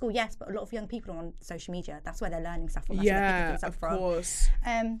 you go to school, yes, but a lot of young people are on social media. That's where they're learning stuff from. That's where they're picking things up from. Of course.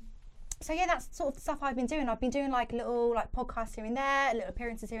 So yeah, that's sort of the stuff I've been doing. I've been doing like little like podcasts here and there, little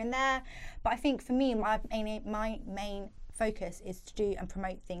appearances here and there. But I think for me, my main focus is to do and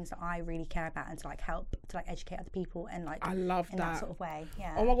promote things that I really care about and to like help to like educate other people and like I love in that sort of way.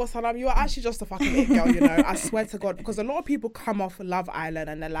 Yeah. Oh my God, Sanam, you are actually just a fucking it girl, you know. I swear to God, because a lot of people come off Love Island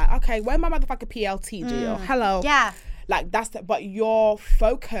and they're like, okay, where my motherfucking PLT deal? Hello. Yeah. Like but your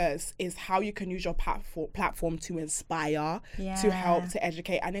focus is how you can use your platform to inspire, to help, to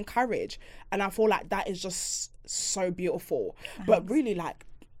educate and encourage. And I feel like that is just so beautiful. Thanks. But really, like,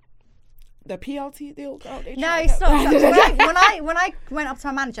 the PLT deal, girl, no, stop. When I went up to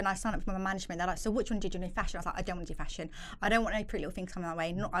my manager and I signed up for my management, they're like, so which one did you do fashion? I was like, I don't want to do fashion. I don't want any pretty little things coming my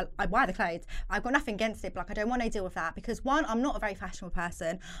way. I wear the clothes. I've got nothing against it, but like, I don't want to deal with that because one, I'm not a very fashionable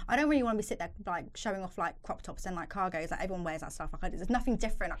person. I don't really want to be sitting there like showing off like crop tops and like cargos. Like everyone wears that stuff. Like there's nothing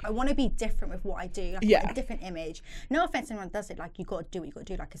different. Like, I want to be different with what I do. Like a different image. No offense to anyone that does it. Like you got to do what you got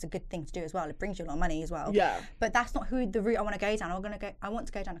to do. Like it's a good thing to do as well. It brings you a lot of money as well. Yeah. But that's not the route I want to go down. I want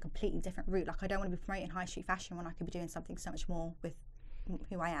to go down a completely different route. Like I don't want to be promoting high street fashion when I could be doing something so much more with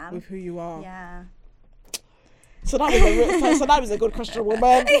who I am. With who you are. Yeah. So that was a good Christian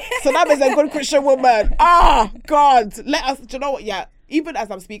woman. So that was a good Christian woman. Ah, God. Let us, do you know what? Yeah. Even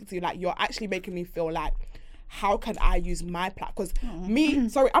as I'm speaking to you, like, you're actually making me feel like, how can I use my platform?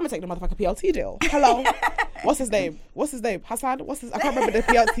 Because sorry, I'm gonna take the motherfucking PLT deal. Hello. What's his name? Hassan? I can't remember the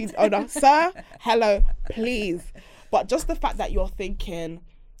PLT owner. Sir, hello, please. But just the fact that you're thinking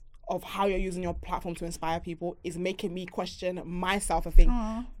of how you're using your platform to inspire people is making me question myself and think,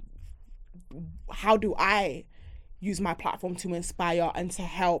 how do I use my platform to inspire and to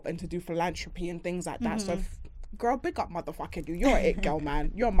help and to do philanthropy and things like that? So, girl, big up motherfucking you. You're an it girl,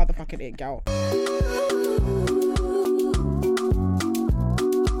 man. You're a motherfucking it girl.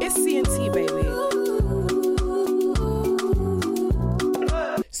 It's C&T, baby.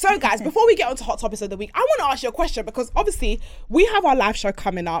 So guys, before we get on to Hot Topics of the Week, I want to ask you a question because obviously we have our live show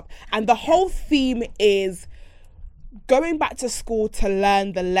coming up and the whole theme is going back to school to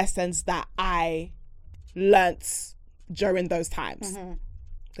learn the lessons that I learnt during those times.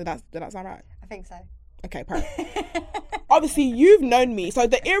 Did that sound right? I think so. Okay, perfect. Obviously, you've known me. So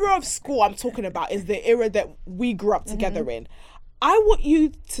the era of school I'm talking about is the era that we grew up together in. I want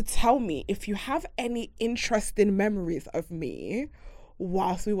you to tell me if you have any interesting memories of me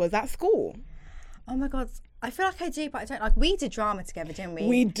whilst we was at school. Oh my God, I feel like I do, but I don't. Like, we did drama together, didn't we?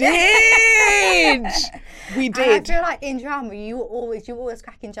 We did. We did. And I feel like in drama, you were always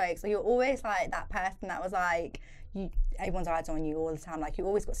cracking jokes. Or you were always like that person that was like, everyone's eyes on you all the time. Like you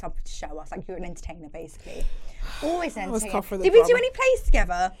always got something to show us. Like you're an entertainer, basically. Always an entertainer. Did we do any plays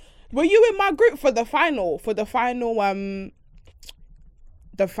together? Were you in my group for the final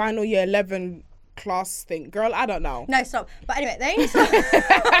year 11 class thing? Girl, I don't know. No, stop. But anyway, the only sort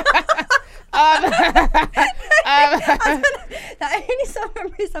of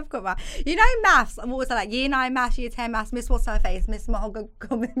memories I've got about, you know, maths. I'm always like year 9 maths, year 10 maths, Miss What's Her Face, Miss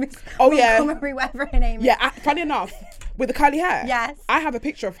Montgomery, whatever her name is. Yeah, funny enough, with the curly hair. Yes. I have a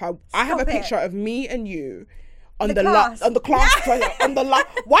picture of her. I have a picture of me and you on the class. On the class. Why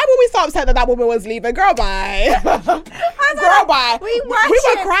were we so upset that woman was leaving? Girl, bye. Girl, bye. We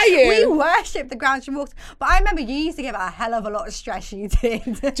were crying. We worshipped the ground she walked. But I remember you used to give her a hell of a lot of stress. You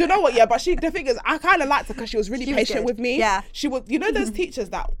did. Do you know what? Yeah, but the thing is, I kind of liked her because she was really patient with me. Yeah. She was. You know, those teachers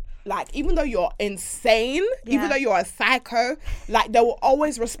that, like, even though you're insane, even though you're a psycho, like, they will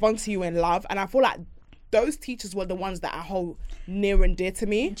always respond to you in love. And I feel like those teachers were the ones that I hold near and dear to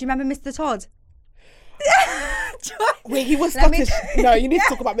me. Do you remember Mr. Todd? Wait, he was Scottish. No, you need to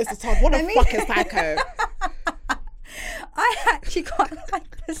talk about Mr. Todd. What a fucking psycho. I actually quite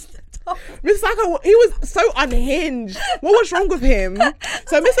like Mr. Todd. Mr. Psycho, he was so unhinged. What was wrong with him?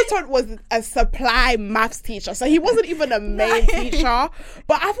 So Mr. Todd was a supply maths teacher. So he wasn't even a main teacher.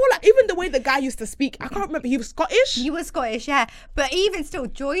 But I feel like even the way the guy used to speak, I can't remember. He was Scottish? He was Scottish, yeah. But even still,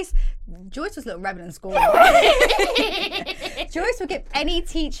 Joyce was a little rebel in school. Joyce would give any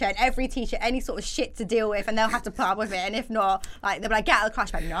teacher and every teacher any sort of shit to deal with and they'll have to put up with it. And if not, like, they'll be like, get out of the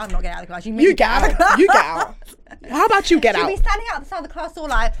class. Like, no, I'm not getting out of the class. You get out. You get out. How about you get out? She'll be standing out the side of the class all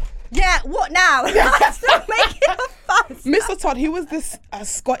like, yeah, what now? Stop making a fuss. Mr. Todd, he was this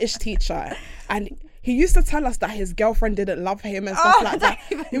Scottish teacher and he used to tell us that his girlfriend didn't love him and stuff like that.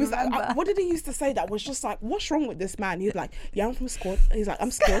 He was remember. like, what did he used to say that was just like, what's wrong with this man? He's like, yeah, I'm from Scot. He's like,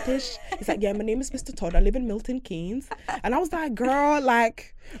 I'm Scottish. He's like, yeah, my name is Mr. Todd. I live in Milton Keynes. And I was like, girl,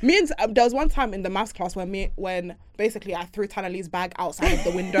 like, me and there was one time in the maths class when basically I threw Tanali's bag outside of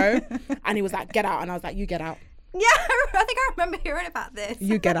the window, and he was like, get out, and I was like, you get out. Yeah, I think I remember hearing about this.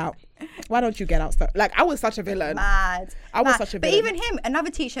 You get out. Why don't you get out? Like, I was such a villain. Mad. I was such a villain. But even him,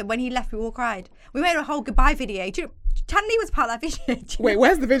 another teacher, when he left, we all cried. We made a whole goodbye video. Tanley was part of that video. Wait,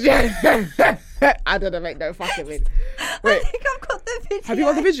 where's the video? I didn't make no fucking video. Wait, I think I've got the video. have you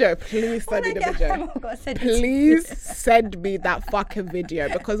got the video? Please send me the video. Please send me that fucking video,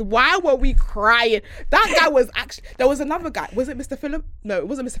 because why were we crying? That guy was actually, there was another guy. Was it Mr. Philip? No, it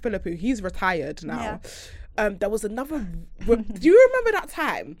wasn't Mr. Philip. He's retired now. Yeah. There was another. Do you remember that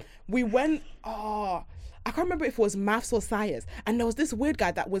time we went? I can't remember if it was maths or science, and there was this weird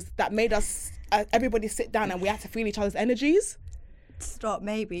guy that made us everybody sit down and we had to feel each other's energies. Stop,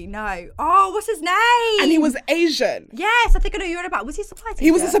 maybe. No. Oh, what's his name? And he was Asian. Yes, I think I know who you're on about. Was he a supply teacher?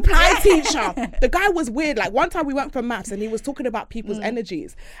 He was a supply teacher. The guy was weird. Like, one time we went for maths and he was talking about people's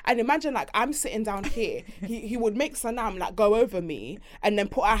energies. And imagine, like, I'm sitting down here. He would make Sanam, like, go over me and then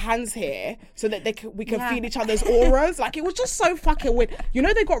put our hands here so that we can feel each other's auras. Like, it was just so fucking weird. You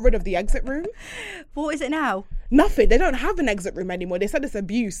know, they got rid of the exit room. What is it now? Nothing. They don't have an exit room anymore. They said it's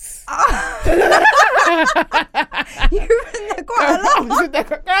abuse. You're in there quite a lot.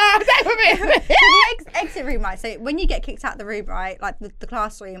 The exit room, right? So when you get kicked out the room, right, like the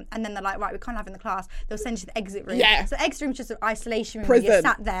classroom, and then they're like, right, we can't have in the class, they'll send you to the exit room. Yeah. So the exit room's just an isolation room. Prison. Where you're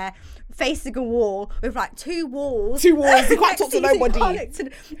sat there facing a wall with like two walls. You can't talk to nobody.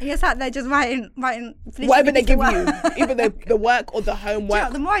 And you're sat there just writing whatever they give you, either the work or the homework. Do you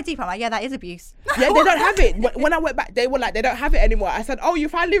know, the more I deep, I'm like, yeah, that is abuse. Yeah, they don't have it. When I went back, they were like, they don't have it anymore. I said, oh, you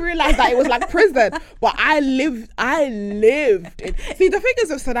finally realised that it was like prison. But I lived it. See, the thing is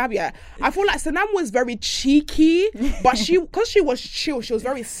with Sanam, yeah, I feel like Sanam was very cheeky, but because she was chill, she was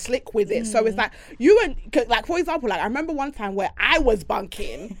very slick with it. So it's like, like, for example, like, I remember one time where I was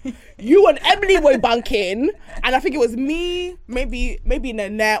bunking, you and Emily were bunking, and I think it was me, maybe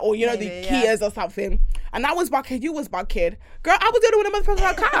Nanette, or, the Kias or something. And I was bunking, you was bunking. Girl, I was the only one that was in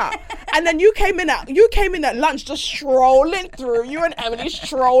my car. And then you came in at lunch, just strolling through. You and Emily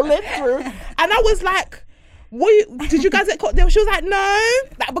strolling through. And I was like, did you guys get caught there? She was like, no.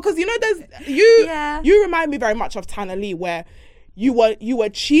 Like, because you remind me very much of Tana Lee, where you were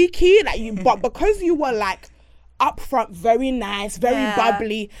cheeky, like but because you were like upfront, very nice, very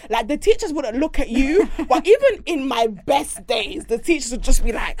bubbly, like the teachers wouldn't look at you. But even in my best days, the teachers would just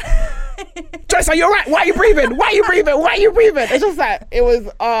be like, Joyce, are you alright? Why are you breathing? It's just like, it was,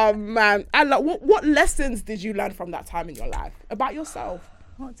 oh man. And like, what lessons did you learn from that time in your life about yourself?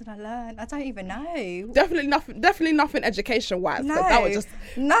 What did I learn? I don't even know. Definitely nothing education wise. No. That was just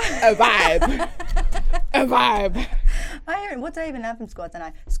a vibe. A vibe. What did I even learn from school? I don't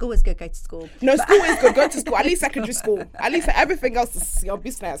know. School was good. Go to school. No, school is good. Go to school. At least secondary school. At least everything else is your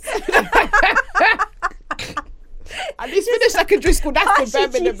business. At least finish secondary school. That's the bare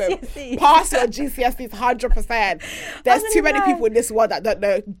minimum. Pass your GCSEs 100%. There's too many people in this world that don't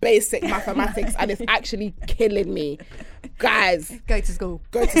know basic mathematics, and it's actually killing me. Guys, go to school.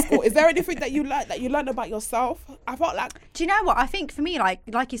 Is there anything that you learned about yourself? I felt like, do you know what I think? For me, like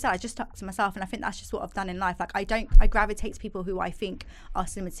you said, I just stuck to myself, and I think that's just what I've done in life. Like, I gravitate to people who I think are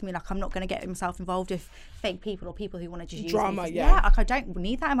similar to me. Like, I'm not going to get myself involved with fake people or people who want to just use drama. me. Yeah, like, I don't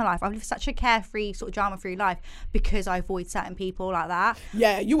need that in my life. I've lived such a carefree, sort of drama-free life because I avoid certain people like that.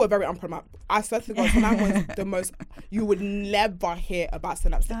 Yeah, you were very unproductive. I swear to God, Sanam was the most. You would never hear about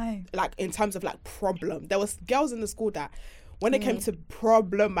Sanam. No. Like, in terms of like problem, there was girls in the school that, when it came to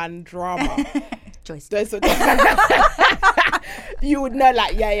problem and drama, Joyce, you would know,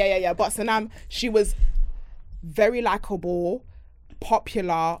 like, yeah. But Sanam, she was very likable,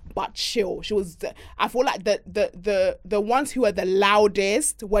 popular, but chill. She was. I feel like the ones who were the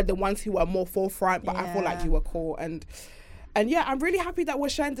loudest were the ones who were more forefront. But I feel like you were cool, and yeah, I'm really happy that we're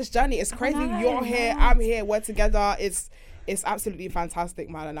sharing this journey. It's crazy. You're here, I'm here, we're together. It's absolutely fantastic,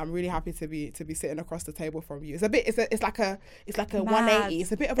 man, and I'm really happy to be sitting across the table from you. It's like a 180.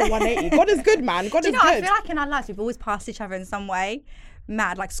 It's a bit of a 180. God is good, man. God is good. I feel like in our lives we've always passed each other in some way.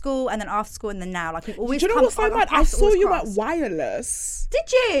 mad. Like school and then after school and then now. Like we always. Do you know what's so mad? I saw you at Wireless.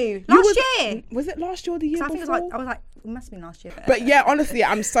 Did you? Last year? Was it last year or the year I think before? I was like, it must have been last year. But yeah, honestly,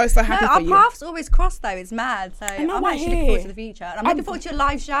 I'm so happy for you. Our paths always cross though. It's mad. So I'm I'm actually looking forward to the future. And I'm looking forward to your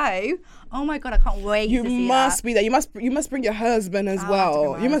live show. Oh my god, I can't wait to see that. You must be there. You must bring your husband as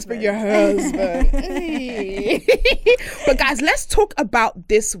well. You must bring your husband. husband. But guys, let's talk about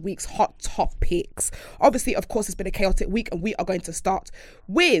this week's hot topics. Obviously, of course, it's been a chaotic week, and we are going to start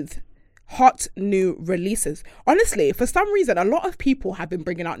with hot new releases. Honestly, for some reason, a lot of people have been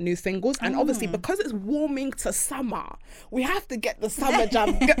bringing out new singles, and obviously because it's warming to summer, we have to get the summer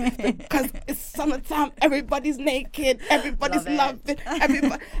jam because it's summertime. Everybody's naked, everybody's loving,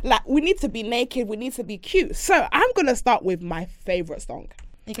 everybody like we need to be naked, we need to be cute. So I'm gonna start with my favorite song.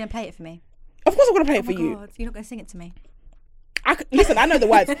 You're gonna play it for me? Of course, I'm gonna play it for you. you. You're not gonna sing it to me? Listen, I know the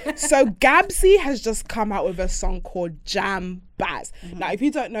words. So Gabsy has just come out with a song called Jam Baz. Now, if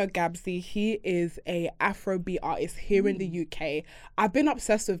you don't know Gabsy, he is a Afrobeat artist here in the UK. I've been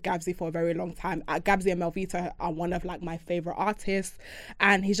obsessed with Gabsy for a very long time. Gabsy and Melvita are one of like my favorite artists,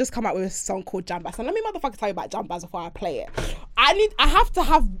 and he's just come out with a song called Jam Baz. And let me motherfucker tell you about Jam Baz before I play it. I have to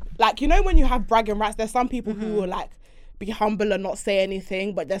have, like, you know when you have bragging rights, there's some people who will like be humble and not say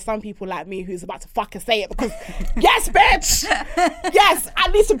anything, but there's some people like me who's about to fucking say it because yes bitch, yes, I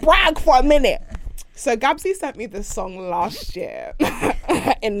need to brag for a minute. So Gabsy sent me this song last year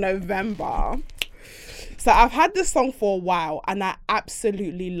in November. So I've had this song for a while and I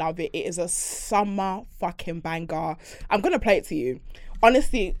absolutely love it. It is a summer fucking banger. I'm gonna play it to you.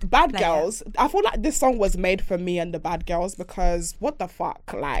 Honestly, Bad Girls, I feel like this song was made for me and the Bad Girls because what the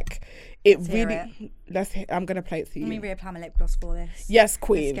fuck, like I'm gonna play it to you. Let me reapply my lip gloss for this. Yes,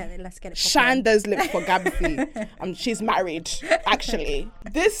 queen. Let's get it Shine those lips for Gabsy. she's married, actually.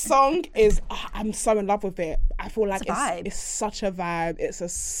 This song is, I'm so in love with it. I feel like it's such a vibe. It's a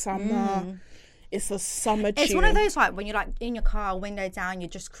summer. It's a summer tune. It's one of those like when you're like in your car, window down, you're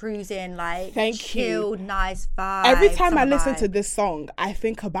just cruising, like chilled, nice vibe. Every time I listen to this song, I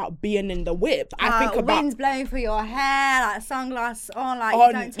think about being in the whip. I think about wind's blowing through your hair, like sunglasses on,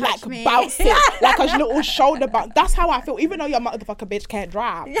 like don't touch me, bouncing, like a little shoulder bounce. That's how I feel. Even though your motherfucker bitch can't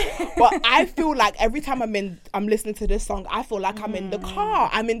drive, but I feel like every time I'm listening to this song, I feel like I'm in the car.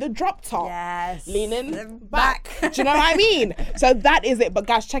 I'm in the drop top, leaning back. Do you know what I mean? So that is it. But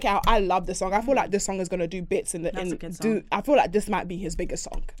guys, check it out. I love this song. I feel like this song is gonna do bits I feel like this might be his biggest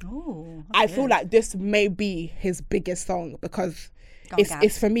song. I feel like this may be his biggest song because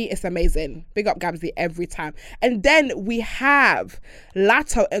it's for me, it's amazing. Big up Gabsy every time. And then we have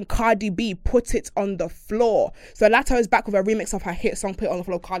Latto and Cardi B, Put It on the Floor. So Latto is back with a remix of her hit song Put It on the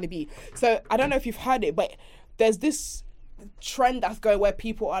Floor, Cardi B. So I don't know if you've heard it, but there's this trend that's going where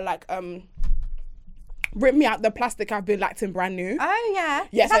people are like rip me out the plastic, I've been acting brand new. Oh yeah.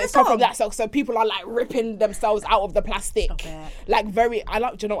 Yeah, so it's come from that song. So people are like ripping themselves out of the plastic. Like I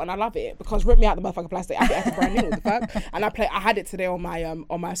love it because rip me out the motherfucking plastic, I've been acting brand new. What the fuck? And I had it today on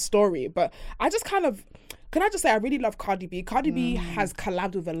my story. But I just kind of, can I just say I really love Cardi B. Cardi B has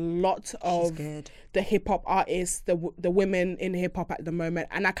collabed with a lot of the hip hop artists, the women in hip hop at the moment,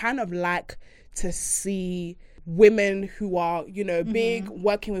 and I kind of like to see women who are, you know, big,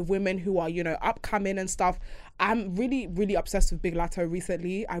 working with women who are, you know, upcoming and stuff. I'm really, really obsessed with Big Latto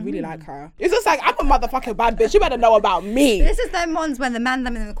recently. I really like her. It's just like, I'm a motherfucking bad bitch. You better know about me. This is them ones when the man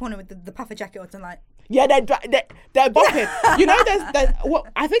them in the corner with the puffer jacket on and like, yeah, they're bopping. You know, there's well,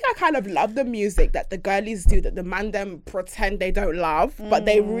 I think I kind of love the music that the girlies do, that the man them pretend they don't love, but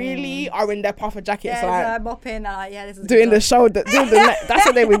they really are in their puffer jackets, like bopping, this is doing the shoulder, doing the neck. That's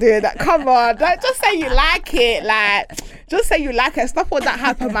what they were doing. That, come on, don't just say you like it, like just say you like it. Stop with that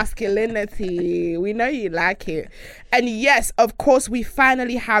hyper masculinity. We know you like it. And yes, of course, we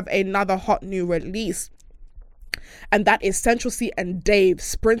finally have another hot new release. And that is Central C and Dave,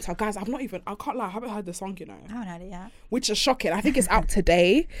 Sprinter. Guys, I can't lie, I haven't heard the song, you know. I haven't heard it yet. Which is shocking. I think it's out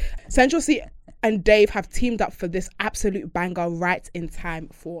today. Central C and Dave have teamed up for this absolute banger right in time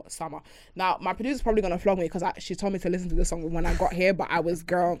for summer. Now, my producer's probably going to flog me because she told me to listen to this song when I got here, but I was,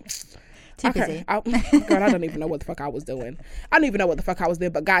 too busy. I don't even know what the fuck I was doing. I don't even know what the fuck I was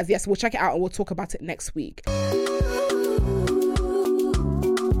doing. But guys, yes, we'll check it out and we'll talk about it next week.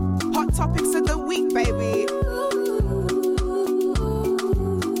 Hot topics of the week, baby.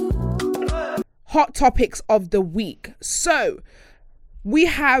 Hot topics of the week. So we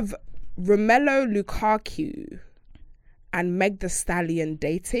have Romelu Lukaku and Meg Thee Stallion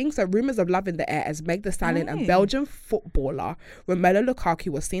dating. So rumours of love in the air as Meg Thee Stallion and Belgian footballer Romelu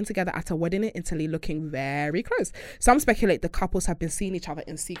Lukaku were seen together at a wedding in Italy looking very close. Some speculate the couples have been seeing each other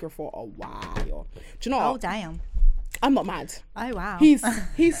in secret for a while. Do you know what? Oh, damn. I'm not mad. Oh wow. He's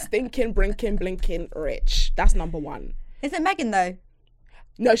stinking, blinking rich. That's number one. Is it Megan though?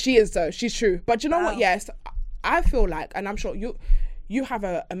 No, she is though. She's true. But you know what? Oh. Yes, I feel like, and I'm sure you have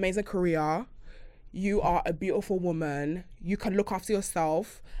an amazing career. You are a beautiful woman. You can look after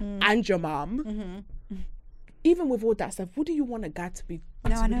yourself and your mum. Mm-hmm. Even with all that stuff, what do you want a guy to be?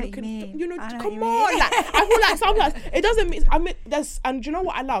 No, I know what you looking, mean. you know, I know come what you on. Like, I feel like sometimes it doesn't mean. I mean, and you know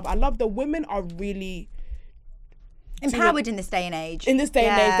what I love? I love the women are really Empowered in this day and age. In this day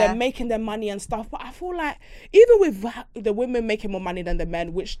and age, they're making their money and stuff. But I feel like even with the women making more money than the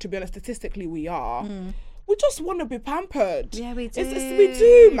men, which to be honest, statistically we are. We just want to be pampered. Yeah, we do. We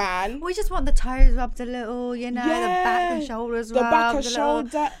do, man. We just want the toes rubbed a little, you know, the back and shoulders rubbed. The back and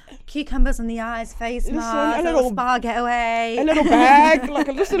shoulder. Cucumbers on the eyes, face mask, a little spa getaway. A little bag,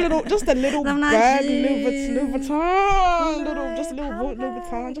 just a little Some bag, nice Louis Vuitton, just a little Louis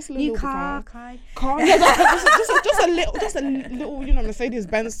Vuitton. New car, yeah, just a little, you know, Mercedes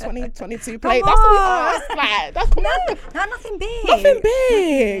Benz 2022 plate. That's what we ask. Like, that's come on. No, nothing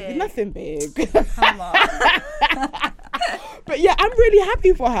big. Nothing big. Come on. But yeah, I'm really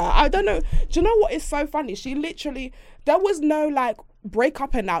happy for her. I don't know. Do you know what is so funny? She literally, there was no like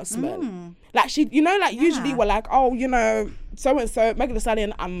breakup announcement. Like she, you know, like usually we're like, oh, you know, so and so, Megan Thee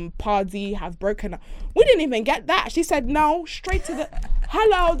Stallion and Pardy have broken up. We didn't even get that. She said no, straight to the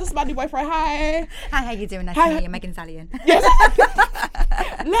hello, this is my new boyfriend. Hi, how you doing? Nice to meet you, Megan Thee Stallion. Yes.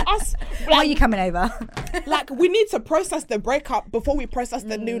 Let us. Like, when are you coming over? Like, we need to process the breakup before we process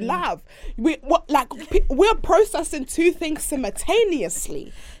the new love. We're processing two things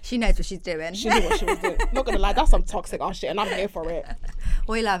simultaneously. She knows what she's doing. She knew what she was doing. Not gonna lie, that's some toxic ass shit, and I'm here for it.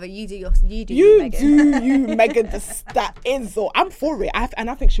 We love it. You do you, Megan. Megan. That is all. I'm for it. And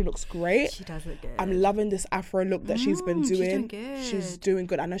I think she looks great. She does look good. I'm loving this Afro look that she's been doing. She's doing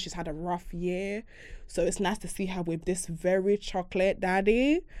good. I know she's had a rough year, so it's nice to see her with this very chocolate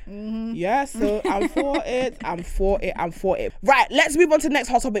daddy. Yeah, so I'm for it. I'm for it. Right, let's move on to the next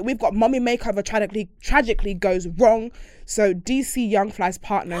hot topic. We've got Mummy Makeover tragically goes wrong. So DC Young Fly's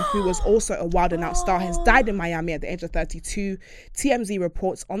partner, who was also a Wild 'N Out star, has died in Miami at the age of 32. TMZ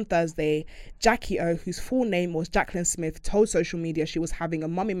reports on Thursday, Jacky Oh, whose full name was Jacqueline Smith, told social media she was having a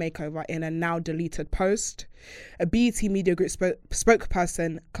mummy makeover in a now deleted post. A BET Media Group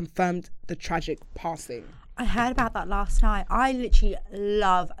spokesperson confirmed the tragic passing. I heard about that last night. I literally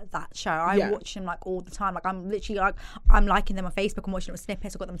love that show. I watch them like all the time. Like I'm literally like, I'm liking them on Facebook. I'm watching them with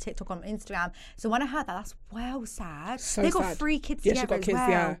snippets. I've got them on TikTok, on Instagram. So when I heard that, that's well sad. So they got sad. 3 kids Yeah, together she got as kids. well.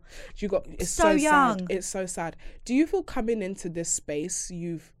 Yeah, she got. It's So young. Sad. It's so sad. Do you feel coming into this space,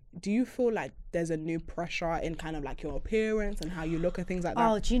 do you feel like there's a new pressure in kind of like your appearance and how you look and things like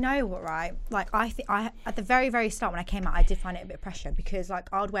that? Oh, do you know what, right? Like I think at the very, very start when I came out, I did find it a bit of pressure because like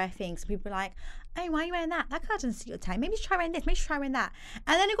I would wear things and people were like, hey, why are you wearing that? That colour doesn't suit your tie. Maybe you should try wearing this. Maybe you should try wearing that.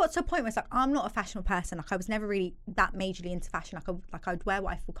 And then it got to a point where it's like, I'm not a fashionable person. Like I was never really that majorly into fashion. Like I would wear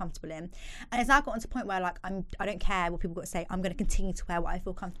what I feel comfortable in. And it's now gotten to a point where like I don't care what people got to say. I'm going to continue to wear what I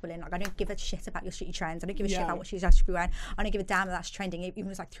feel comfortable in. Like I don't give a shit about your shitty trends. I don't give a shit about what shoes I should be wearing. I don't give a damn that that's trending. Even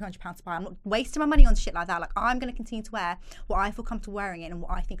if it's like £300 to buy. I'm not wasting my money on shit like that. Like I'm going to continue to wear what I feel comfortable wearing it and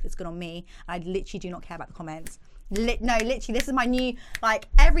what I think is good on me. I literally do not care about the comments. No, literally, this is my new, like,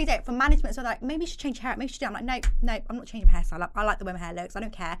 every day from management. So they're like, maybe you should change your hair. Maybe you should do it. I'm like, no, I'm not changing my hairstyle. I like the way my hair looks. I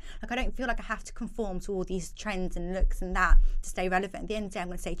don't care. Like, I don't feel like I have to conform to all these trends and looks and that to stay relevant. At the end of the day, I'm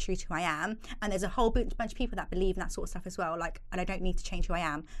going to stay true to who I am. And there's a whole bunch of people that believe in that sort of stuff as well. Like, and I don't need to change who I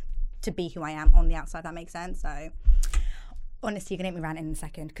am to be who I am on the outside. That makes sense. So honestly, you're gonna make me rant in a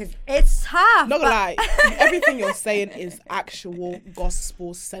second because it's tough. Not gonna lie, everything you're saying is actual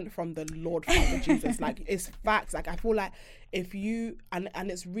gospel sent from the Lord Father Jesus. Like it's facts. Like I feel like if you and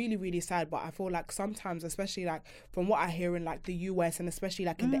it's really, really sad, but I feel like sometimes, especially like from what I hear in like the US and especially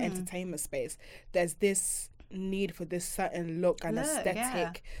like in the entertainment space, there's this need for this certain look and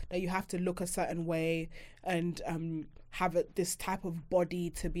aesthetic that you have to look a certain way and have this type of body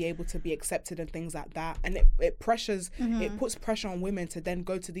to be able to be accepted and things like that, and it pressures it puts pressure on women to then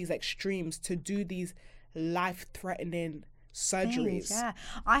go to these extremes to do these life-threatening surgeries. Yeah,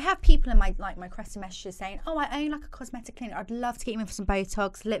 I have people in my question messages saying, oh, I own like a cosmetic clinic, I'd love to get you in for some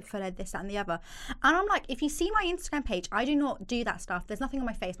Botox, lip filler, this, that and the other. And I'm like, if you see my Instagram page, I do not do that stuff. There's nothing on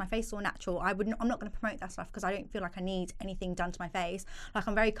my face is all natural. I'm not going to promote that stuff because I don't feel like I need anything done to my face. Like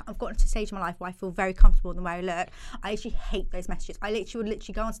I've gotten to a stage in my life where I feel very comfortable in the way I look. I actually hate those messages. I literally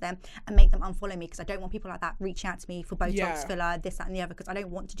would go onto them and make them unfollow me because I don't want people like that reaching out to me for Botox, filler, this, that and the other, because I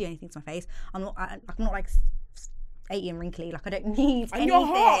don't want to do anything to my face. I'm not like 80 and wrinkly. Like, I don't need And anything. you're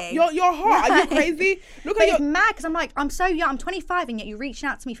hot. You're hot. Are you crazy? Look But at it's your... mad because I'm like, I'm so young. I'm 25 and yet you're reaching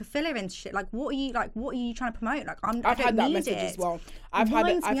out to me for filler and shit. Like, what are you trying to promote? Like, I've had that message as well. I've had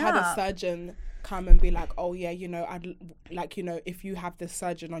a up. surgeon come and be like, oh yeah, you know, I'd like, you know, if you have this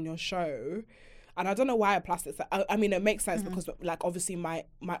surgeon on your show. And I don't know why a plastic. I mean, it makes sense because, like, obviously my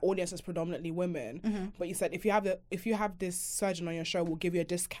audience is predominantly women. But you said if you have this surgeon on your show, we'll give you a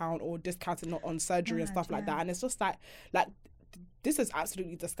discount or discounted on surgery and stuff like that. And it's just like this is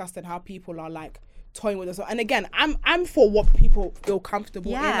absolutely disgusting how people are like toying with us. And again, I'm for what people feel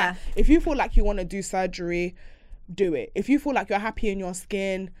comfortable in. Like, if you feel like you want to do surgery, do it. If you feel like you're happy in your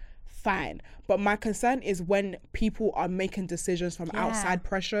skin, fine. But my concern is when people are making decisions from outside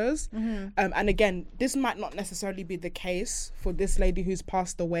pressures. And again, this might not necessarily be the case for this lady who's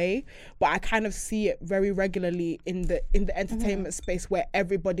passed away, but I kind of see it very regularly in the entertainment space where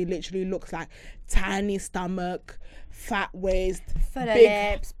everybody literally looks like tiny stomach, fat waist, full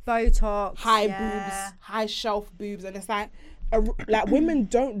big lips, Botox, high boobs, high shelf boobs, and it's like women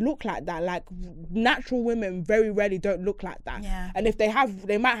don't look like that. Like, natural women very rarely don't look like that. And if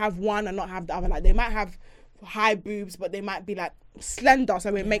they might have one and not have the other. Like, they might have high boobs, but they might be like slender,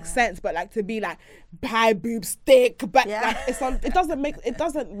 so it makes sense. But like, to be like high boobs, thick, but like, it doesn't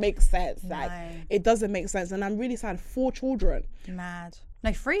make sense. Like, it doesn't make sense. And I'm really sad. 4 children. Mad.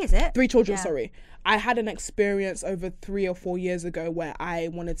 No, 3 is it? 3 children. Sorry. I had an experience over 3 or 4 years ago where I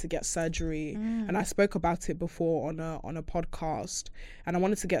wanted to get surgery, and I spoke about it before on a podcast. And I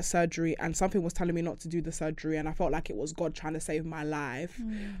wanted to get surgery, and something was telling me not to do the surgery, and I felt like it was God trying to save my life.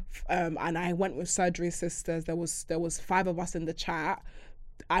 And I went with Surgery Sisters. There was 5 of us in the chat.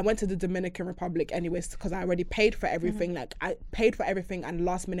 I went to the Dominican Republic anyways because I already paid for everything. Like, I paid for everything, and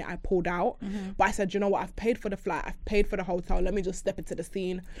last minute I pulled out. But I said, you know what? I've paid for the flight. I've paid for the hotel. Let me just step into the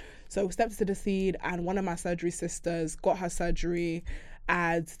scene. So we stepped into the scene, and one of my surgery sisters got her surgery,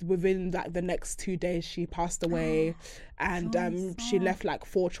 and within like the next 2 days she passed away. And she left like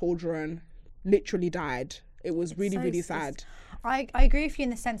 4 children, literally died. It was really sad. I agree with you in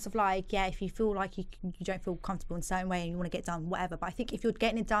the sense of like, yeah, if you feel like you don't feel comfortable in a certain way and you want to get done, whatever. But I think if you're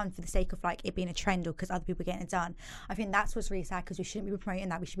getting it done for the sake of like it being a trend or because other people are getting it done, I think that's what's really sad, because we shouldn't be promoting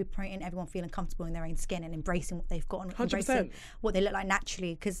that. We should be promoting everyone feeling comfortable in their own skin and embracing what they've got and 100%. embracing what they look like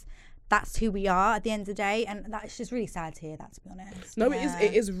naturally, because that's who we are at the end of the day, and that's just really sad to hear that, to be honest. No,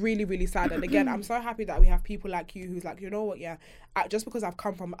 it is really sad. And again, I'm so happy that we have people like you who's like, you know what, just because I've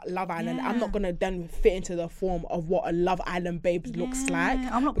come from Love Island, I'm not gonna then fit into the form of what a Love Island babes looks like.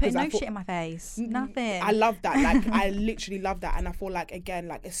 I'm not putting shit in my face. Nothing. I love that. Like, I literally love that. And I feel like, again,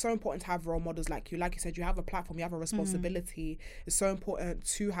 like, it's so important to have role models like you. Like you said, you have a platform, you have a responsibility. It's so important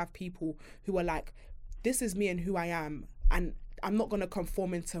to have people who are like, this is me and who I am, and I'm not gonna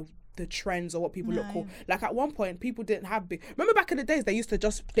conform into the trends or what people look cool. Like, at one point, people didn't have big. Remember back in the days, they used to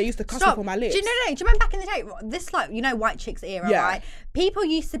cuss off on my lips. Do you remember back in the day? This, like, you know, white chicks era, right? People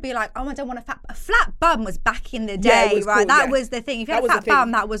used to be like, oh, I don't want a flat bum was back in the day, right? Cool, that was the thing. If you had a fat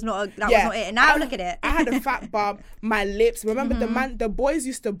bum, that was not it. And now look at it. I had a fat bum, my lips. Remember the boys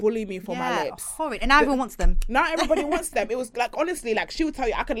used to bully me for my lips. Horrid. And now everyone wants them. Now everybody wants them. It was like, honestly, like, she would tell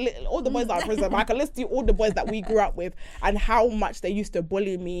you, all the boys that are in prison, I can list you all the boys that we grew up with and how much they used to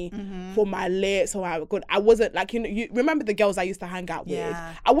bully me for my lips. So I wasn't like, you remember the girls I used to hang out with.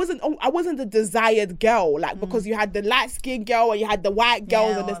 I wasn't the desired girl, like, because you had the light skinned girl and you had the white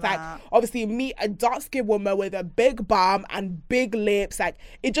girls, and it's like, obviously me, a dark skinned woman with a big bum and big lips, like,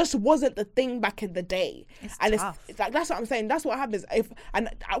 it just wasn't the thing back in the day. It's like, that's what I'm saying. That's what happens. And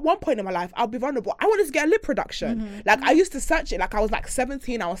at one point in my life, I'll be vulnerable. I wanted to get a lip reduction. Like, I used to search it. Like, I was like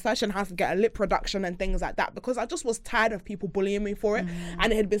 17. I was searching how to get a lip reduction and things like that, because I just was tired of people bullying me for it,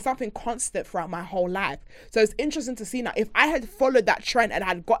 and it had been something constant throughout my whole life. So it's interesting to see now, if I had followed that trend and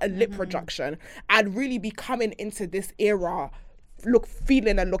had got a lip reduction, I'd really be coming into this era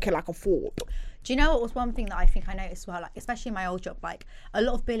feeling and looking like a fool. Do you know what was one thing that I think I noticed as well, like, especially in my old job, like, a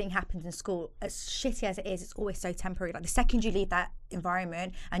lot of bullying happens in school. As shitty as it is, it's always so temporary. Like, the second you leave that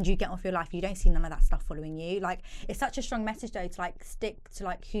environment and you get on with your life, you don't see none of that stuff following you. Like, it's such a strong message though to like stick to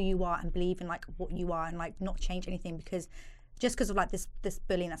like who you are and believe in like what you are and like not change anything, because just because of like this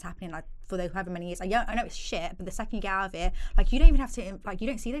bullying that's happening like for however many years, I know it's shit, but the second you get out of it, like, you don't even have to, like, you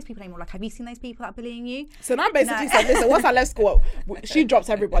don't see those people anymore. Like, have you seen those people that are bullying you? So now basically said, listen, once I left school, she drops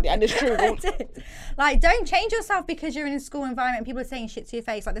everybody, and it's true. Like, don't change yourself because you're in a school environment and people are saying shit to your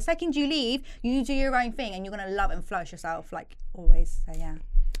face. Like, the second you leave, you do your own thing and you're gonna love and flourish yourself, like, always. So yeah.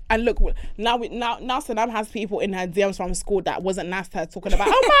 And look, now Sanam has people in her DMs from school that wasn't nice to her, talking about,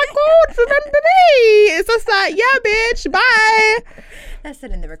 oh my God, remember me? It's just like, yeah, bitch, bye. They're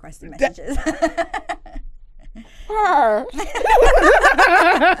still in the requested messages.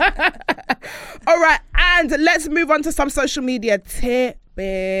 All right, and let's move on to some social media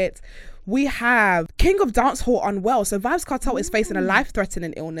tidbits. We have King of Dancehall unwell. So Vybz Kartel is facing a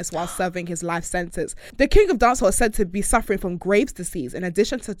life-threatening illness while serving his life sentence. The King of Dancehall is said to be suffering from Graves' disease in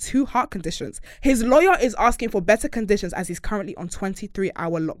addition to 2 heart conditions. His lawyer is asking for better conditions as he's currently on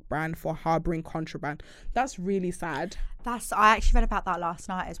 23-hour lockdown for harboring contraband. That's really sad. I actually read about that last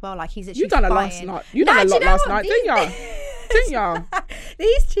night as well. Like he's actually You done a last night. You done a lot last night, didn't ya? Didn't ya?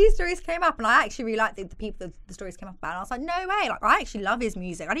 These 2 stories came up, and I actually really liked the people that the stories came up about. And I was like, no way! Like I actually love his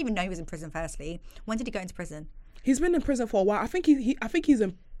music. I didn't even know he was in prison. Firstly, when did he go into prison? He's been in prison for a while. I think he's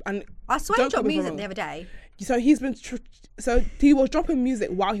in. And I swear he dropped music the other day. So he's been. So he was dropping music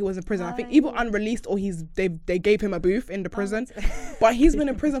while he was in prison. I think either unreleased or they gave him a booth in the prison. But he's been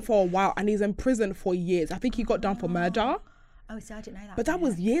in prison for a while, and he's in prison for years. I think he got done for murder. Oh, see, I didn't know that. But that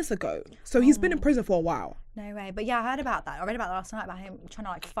was years ago. So he's been in prison for a while. No way. But yeah, I heard about that. I read about that last night about him trying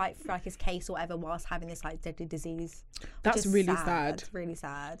to like fight for like his case or whatever whilst having this like deadly disease. That's really sad. It's really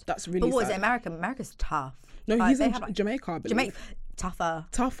sad. That's really sad. But what is it? America's tough. No, like, he's in Jamaica, I believe. Tougher.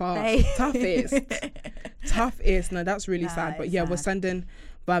 Toughest. No, that's really sad. But yeah, we're sending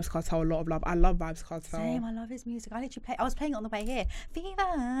Vybz Kartel a lot of love. I love Vybz Kartel. Same, I love his music. I was playing it on the way here.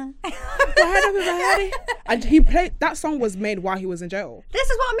 Fever. And he played, that song was made while he was in jail. This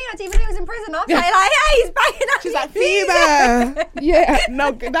is what I mean. I didn't even know he was in prison. I was like, hey, he's banging up. She's like, Fever. Yeah,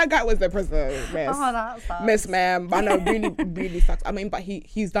 no, that guy was the prison, miss. Oh, that sucks. Miss, ma'am. I know, really, really sucks. I mean, but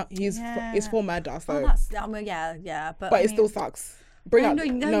he's for murder, so. Yeah. But it still sucks. But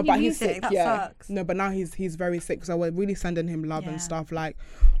he's sick. That sucks. No, but now he's very sick. So we're really sending him love and stuff. Like,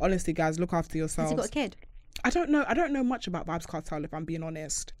 honestly, guys, look after yourselves. Has he got a kid? I don't know much about Vybz Kartel, if I'm being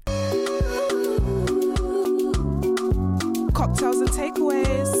honest. Cocktails and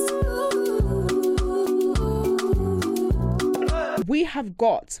takeaways. We have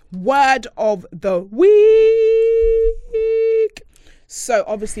got word of the week. So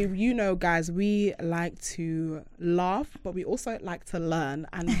obviously, you know, guys, we like to laugh, but we also like to learn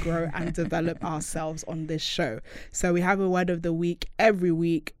and grow and develop ourselves on this show. So we have a word of the week every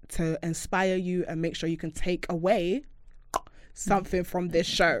week to inspire you and make sure you can take away something from this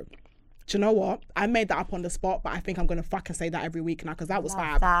show. Do you know what? I made that up on the spot, but I think I'm going to fucking say that every week now because that was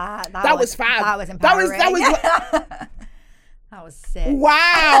fab. That was fab. That was empowering. That was That was sick.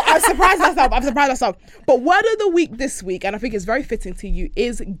 Wow. I'm surprised myself. But word of the week this week, and I think it's very fitting to you,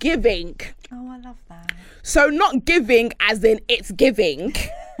 is giving. Oh, I love that. So not giving as in it's giving,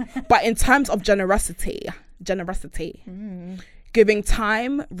 but in terms of generosity. Giving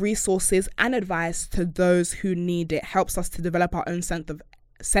time, resources, and advice to those who need it helps us to develop our own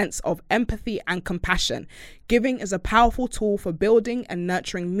sense of empathy and compassion. Giving is a powerful tool for building and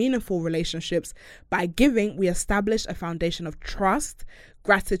nurturing meaningful relationships. By giving, we establish a foundation of trust,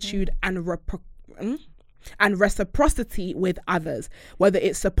 gratitude, and reciprocity with others. Whether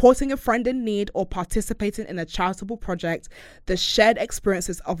it's supporting a friend in need or participating in a charitable project, the shared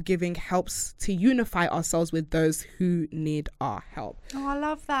experiences of giving helps to unify ourselves with those who need our help. Oh, I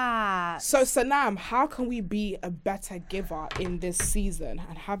love that. So Sanam, how can we be a better giver in this season?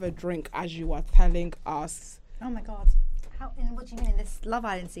 And have a drink as you are telling us. Oh my God. What do you mean, in this Love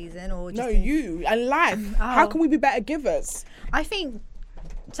Island season? Or just you and life. How can we be better givers? I think,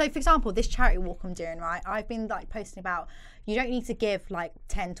 so for example, this charity walk I'm doing, right, I've been like posting about, you don't need to give like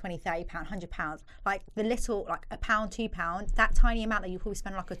 10, 20, 30 pound, 100 pounds, like the little, like £1, £2, that tiny amount that you probably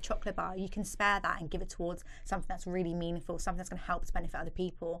spend on like a chocolate bar, you can spare that and give it towards something that's really meaningful, something that's going to help to benefit other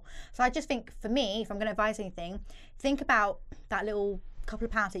people. So I just think, for me, if I'm going to advise anything, think about that little couple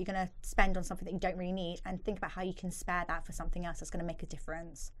of pounds that you're going to spend on something that you don't really need, and think about how you can spare that for something else that's going to make a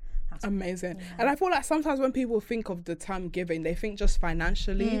difference. That's amazing. And I feel like sometimes when people think of the term giving, they think just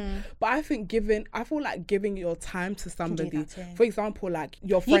financially, but I think giving your time to somebody, for example, like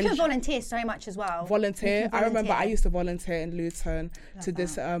your friend. You can volunteer so much as well. I remember I used to volunteer in Luton to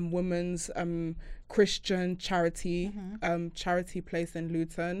this women's Christian charity charity place in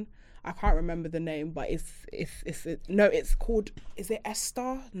Luton. I can't remember the name, but it's called, is it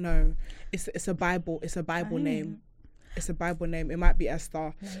Esther? No, it's a Bible name. It's a Bible name. It might be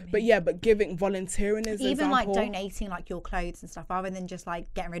Esther. Maybe. But volunteering is even example. Like donating like your clothes and stuff rather than just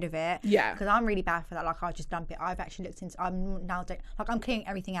like getting rid of it. Yeah. Because I'm really bad for that. Like I'll just dump it. I've actually looked into, I'm now I'm clearing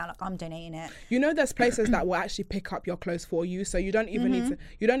everything out. Like I'm donating it. You know, there's places that will actually pick up your clothes for you. So you don't even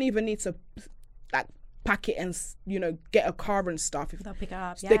need to like pack it and, you know, get a car and stuff. If They'll pick it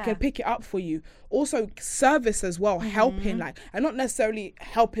up. they can pick it up for you. Also service as well, helping, like, and not necessarily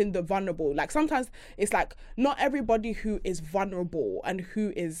helping the vulnerable. Like sometimes it's like not everybody who is vulnerable and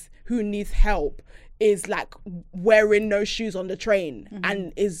who needs help is like wearing no shoes on the train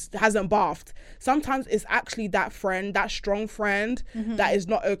and hasn't bathed. Sometimes it's actually that friend, that strong friend that is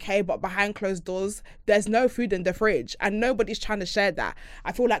not okay, but behind closed doors there's no food in the fridge and nobody's trying to share that.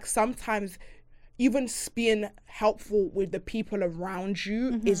 I feel like sometimes even being helpful with the people around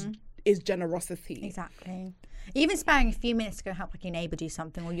you is generosity. Exactly. Even sparing a few minutes to go help like your neighbour do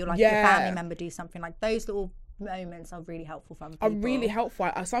something, or your like your family member do something, like those little moments are really helpful for other people. Are really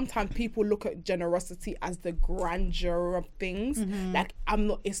helpful. Sometimes people look at generosity as the grandeur of things. Like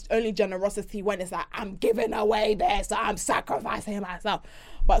it's only generosity when it's like I'm giving away this, so I'm sacrificing myself.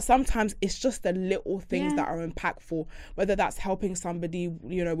 But sometimes it's just the little things that are impactful, whether that's helping somebody,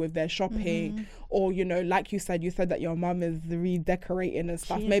 you know, with their shopping, or, you know, like you said that your mum is redecorating and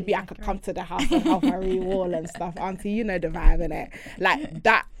stuff. Maybe I could come to the house and help her re-wall and stuff. Auntie, you know the vibe, innit? Like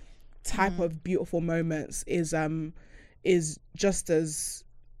that type of beautiful moments is just as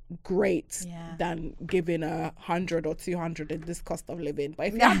great than giving 100 or 200 in this cost of living. But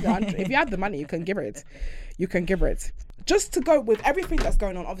if you have the money, you can give it. Just to go with everything that's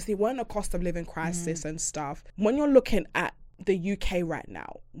going on, obviously we're in a cost of living crisis and stuff. When you're looking at the UK right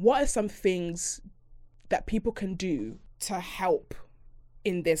now, what are some things that people can do to help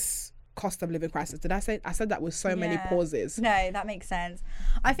in this cost of living crisis? I said that with so many pauses. No, that makes sense.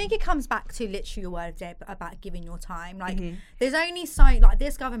 I think it comes back to literally your word of day about giving your time. Like there's only so, like,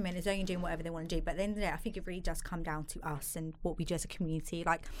 this government is only doing whatever they want to do, but at the end of the day I think it really does come down to us and what we do as a community.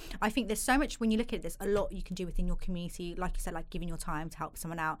 Like I think there's so much, when you look at it, there's a lot you can do within your community, like you said, like giving your time to help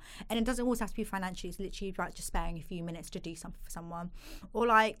someone out, and it doesn't always have to be financially. It's literally about just sparing a few minutes to do something for someone, or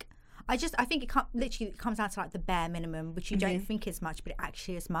like I think it comes down to like the bare minimum, which you don't think is much, but it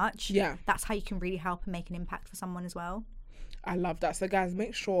actually is much. Yeah. That's how you can really help and make an impact for someone as well. I love that. So guys,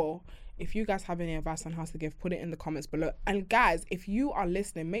 make sure if you guys have any advice on how to give, put it in the comments below. And guys, if you are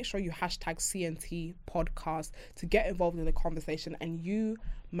listening, make sure you hashtag CNT podcast to get involved in the conversation, and you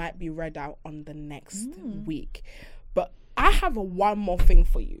might be read out on the next week. But I have one more thing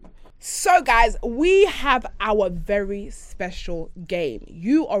for you. So guys, we have our very special game.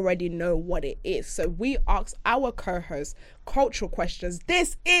 You already know what it is. So we ask our co-hosts cultural questions.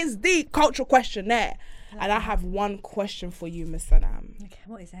 This is the cultural questionnaire. And I have one question for you, Miss Sanam. Okay,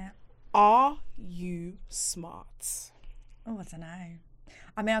 what is it? Are you smart? Oh, I don't know.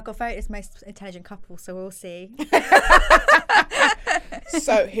 I mean, I got voted as most intelligent couple, so we'll see.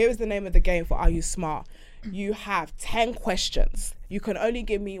 So here's the name of the game for Are You Smart? You have 10 questions. You can only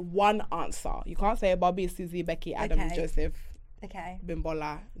give me one answer. You can't say Bobby, Susie, Becky, Adam, Joseph,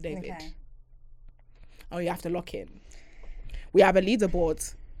 Bimbola, David. Okay. Oh, you have to lock in. We have a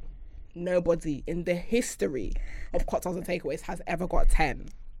leaderboard. Nobody in the history of cocktails and takeaways has ever got 10.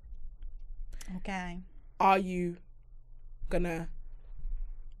 Okay. Are you gonna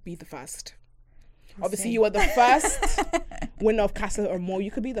be the first? Obviously, you were the first winner of Casa or More.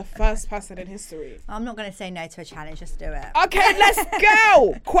 You could be the first person in history. I'm not going to say no to a challenge. Just do it. Okay, let's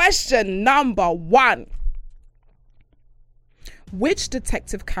go. Question number 1. Which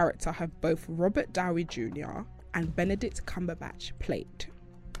detective character have both Robert Downey Jr. and Benedict Cumberbatch played?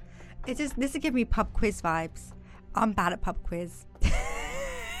 This is giving me pub quiz vibes. I'm bad at pub quiz.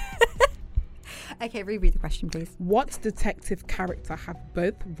 Okay, reread the question, please. What detective character have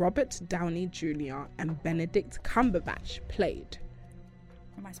both Robert Downey Jr. and Benedict Cumberbatch played?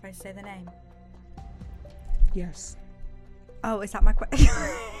 Am I supposed to say the name? Yes. Oh, is that my question?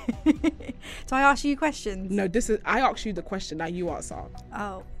 Do I ask you questions? No, I asked you the question, now you answer.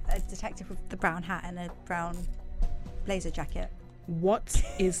 Oh, a detective with the brown hat and a brown blazer jacket. What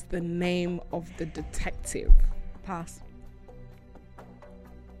is the name of the detective? Pass.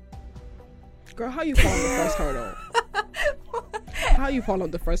 Girl, how you fall on the first hurdle? How you fall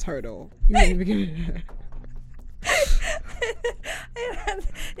on the first hurdle? You didn't even give me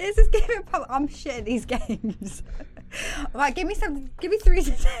This is giving pub. I'm shit at these games. Right, give me 3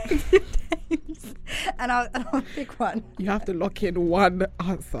 detective names, and I'll pick one. You have to lock in one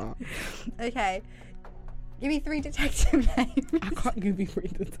answer. Okay. Give me 3 detective names. I can't give you 3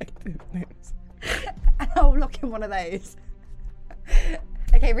 detective names. And I'll lock in one of those.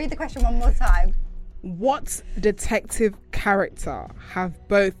 Okay, read the question one more time. What detective character have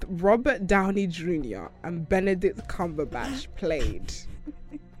both Robert Downey Jr. and Benedict Cumberbatch played?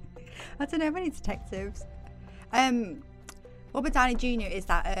 I don't know any detectives. Robert Downey Jr. is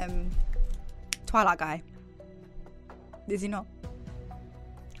that Twilight guy. Is he not?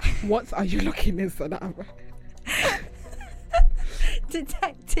 What are you looking in, Sanam?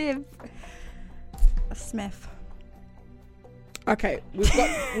 Detective Smith. Okay, we've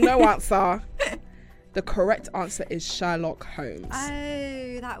got no answer. The correct answer is Sherlock Holmes.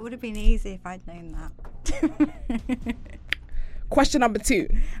 Oh, that would have been easy if I'd known that. Question number 2.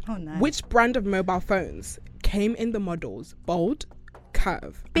 Oh no. Which brand of mobile phones came in the models bold,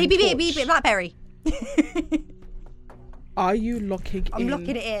 curve, and Beep, torch? Blackberry. Are you locking I'm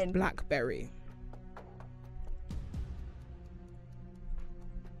locking it in. Blackberry?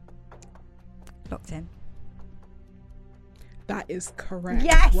 Locked in. That is correct.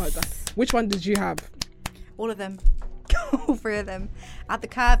 Yes! Well done. Which one did you have? All of them. All 3 of them. I had the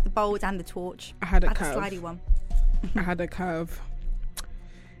curve, the bold, and the torch. I had a the curve. slidey one. I had a curve.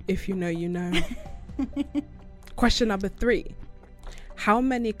 If you know, you know. Question number 3. How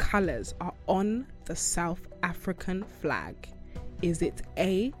many colours are on the South African flag? Is it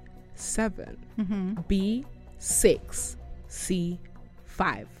A, 7, B, 6, C,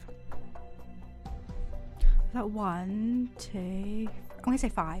 5? That 1, 2. I'm going to say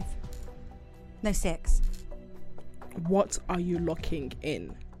 5. No, 6. What are you locking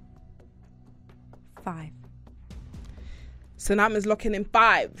in? 5. Sanam is locking in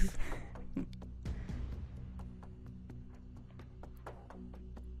 5.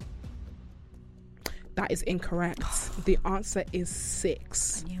 That is incorrect. The answer is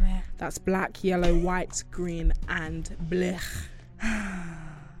 6. I knew it. That's black, yellow, white, green, and blech.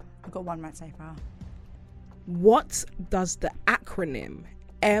 I've got 1 right so far. What does the acronym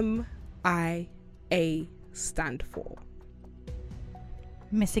MIA stand for?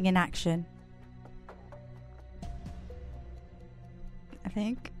 Missing in action. I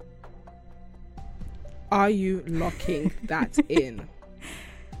think. Are you locking that in?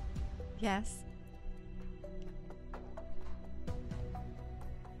 Yes.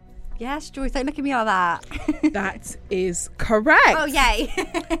 Yes, Joyce, don't look at me like that. That is correct. Oh, yay.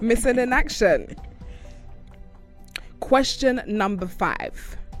 Missing in action. Question number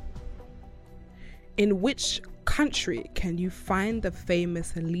 5. In which country can you find the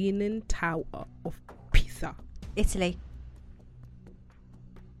famous Leaning Tower of Pisa? Italy.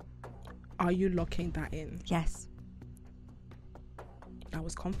 Are you locking that in? Yes. That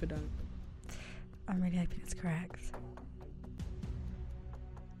was confident. I'm really hoping it's correct.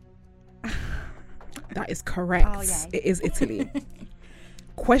 That is correct. Oh, yay. It is Italy.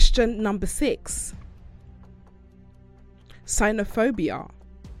 Question number 6. Cynophobia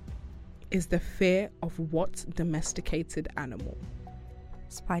is the fear of what domesticated animal?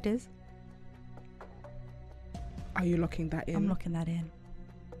 Spiders. Are you locking that in? I'm locking that in.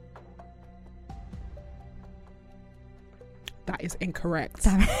 That is incorrect.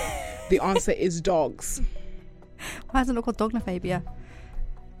 Damn it. The answer is dogs. Why isn't it called dognophobia?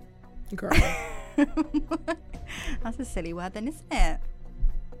 Girl. That's a silly word then, isn't it?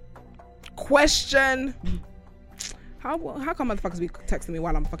 Question. How come motherfuckers be texting me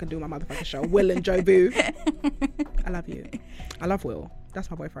while I'm fucking doing my motherfucking show? Will and Joe Boo. I love you. I love Will. That's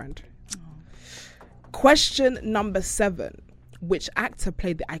my boyfriend. Question number 7. Which actor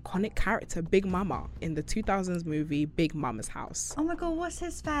played the iconic character Big Mama in the 2000s movie Big Mama's House? Oh my god, what's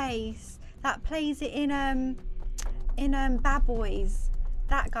his face? That plays it in Bad Boys.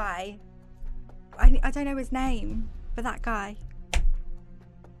 That guy. I don't know his name, but that guy.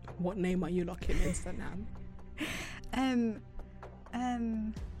 What name are you locking in, Sanam?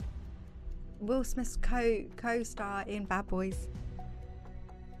 Will Smith's co-star in Bad Boys.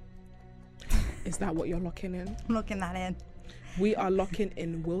 Is that what you're locking in? I'm locking that in. We are locking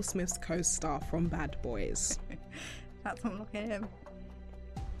in Will Smith's co-star from Bad Boys. That's what I'm looking at him.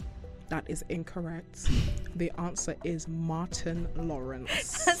 That is incorrect. The answer is Martin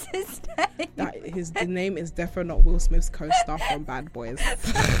Lawrence. That's his name. The name is definitely not Will Smith's co-star from Bad Boys.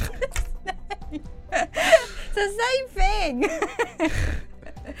 It's the same thing.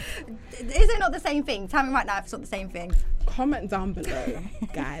 Is it not the same thing? Tell me right now if it's not the same thing. Comment down below,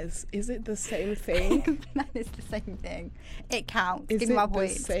 guys. Is it the same thing? That is the same thing. It counts. Is Give it me my the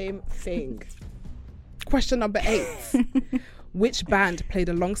point. same thing? Question number 8. Which band played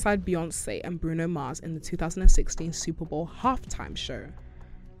alongside Beyonce and Bruno Mars in the 2016 Super Bowl halftime show?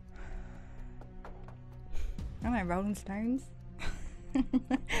 I don't know, Rolling Stones. I'm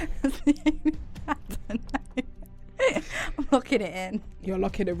locking it in. You're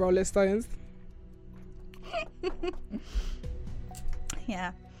locking in Rolling Stones?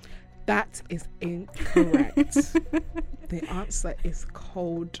 Yeah. That is incorrect. The answer is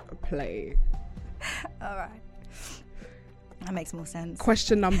Coldplay. All right. That makes more sense.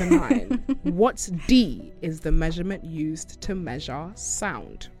 Question number 9. What D is the measurement used to measure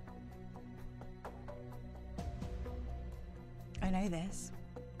sound? I know this.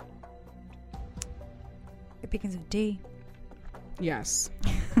 It begins with D. Yes.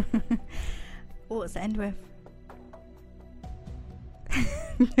 What does it end with?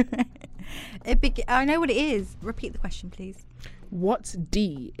 I know what it is. Repeat the question, please. What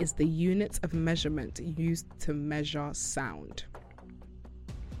D is the unit of measurement used to measure sound?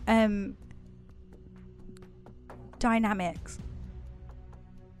 Dynamics.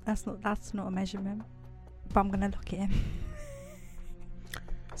 That's not a measurement. But I'm gonna lock it in.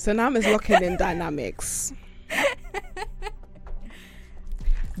 Sanam is locking in dynamics.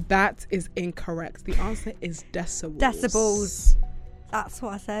 That is incorrect. The answer is decibels. Decibels. That's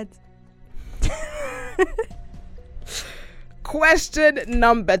what I said. Question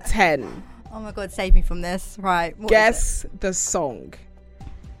number 10. Oh my God, save me from this. Right. Guess the song.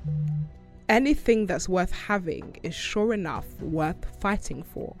 Anything that's worth having is sure enough worth fighting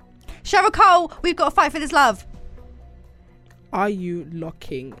for. Cheryl Cole, We've Got to Fight for This Love. Are you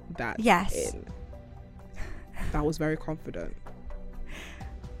locking that Yes. in? That was very confident.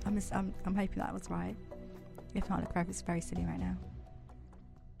 I'm hoping that was right. If not, the crowd is very silly right now.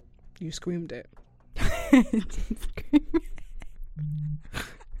 You screamed it.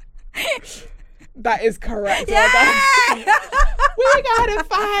 That is correct. Yeah! We got it.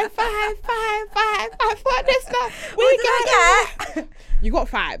 Five for this stuff. We got it. You got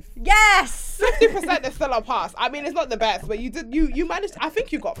 5. Yes. 50% is still a pass. I mean, it's not the best, but you managed. I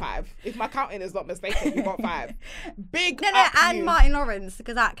think you got 5. If my counting is not mistaken, you got 5. Big No, up and you. Martin Lawrence,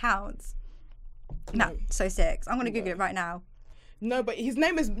 because that counts. No, No. so 6. I'm gonna Google it right now. No, but his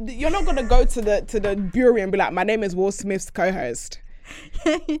name is. You're not gonna go to the bureau and be like, my name is Will Smith's co-host.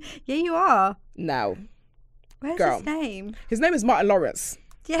 Yeah, you are. No, Where's Girl. his name? his name is Martin Lawrence,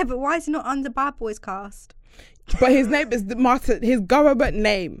 Yeah, but why is he not on the Bad Boys cast? but his name is Martin. His government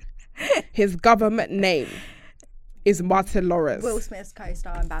name is Martin Lawrence. Will Smith's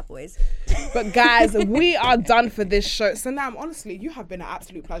co-star in Bad Boys. But guys, we are done for this show. So now, honestly, you have been an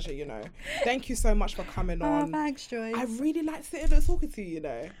absolute pleasure. Thank you so much for coming Oh, on. thanks, Joyce. I really like sitting and talking to you.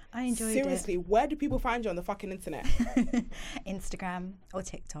 I enjoyed Seriously, where do people find you on the fucking internet? Instagram or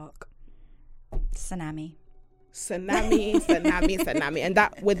TikTok. Sanami. Sanami.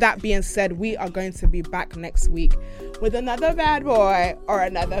 And with that being said, we are going to be back next week with another bad boy or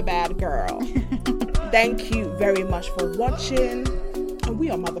another bad girl. Thank you very much for watching. And we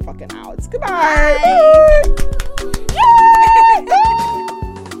are motherfucking out. Goodbye. Bye. Yay!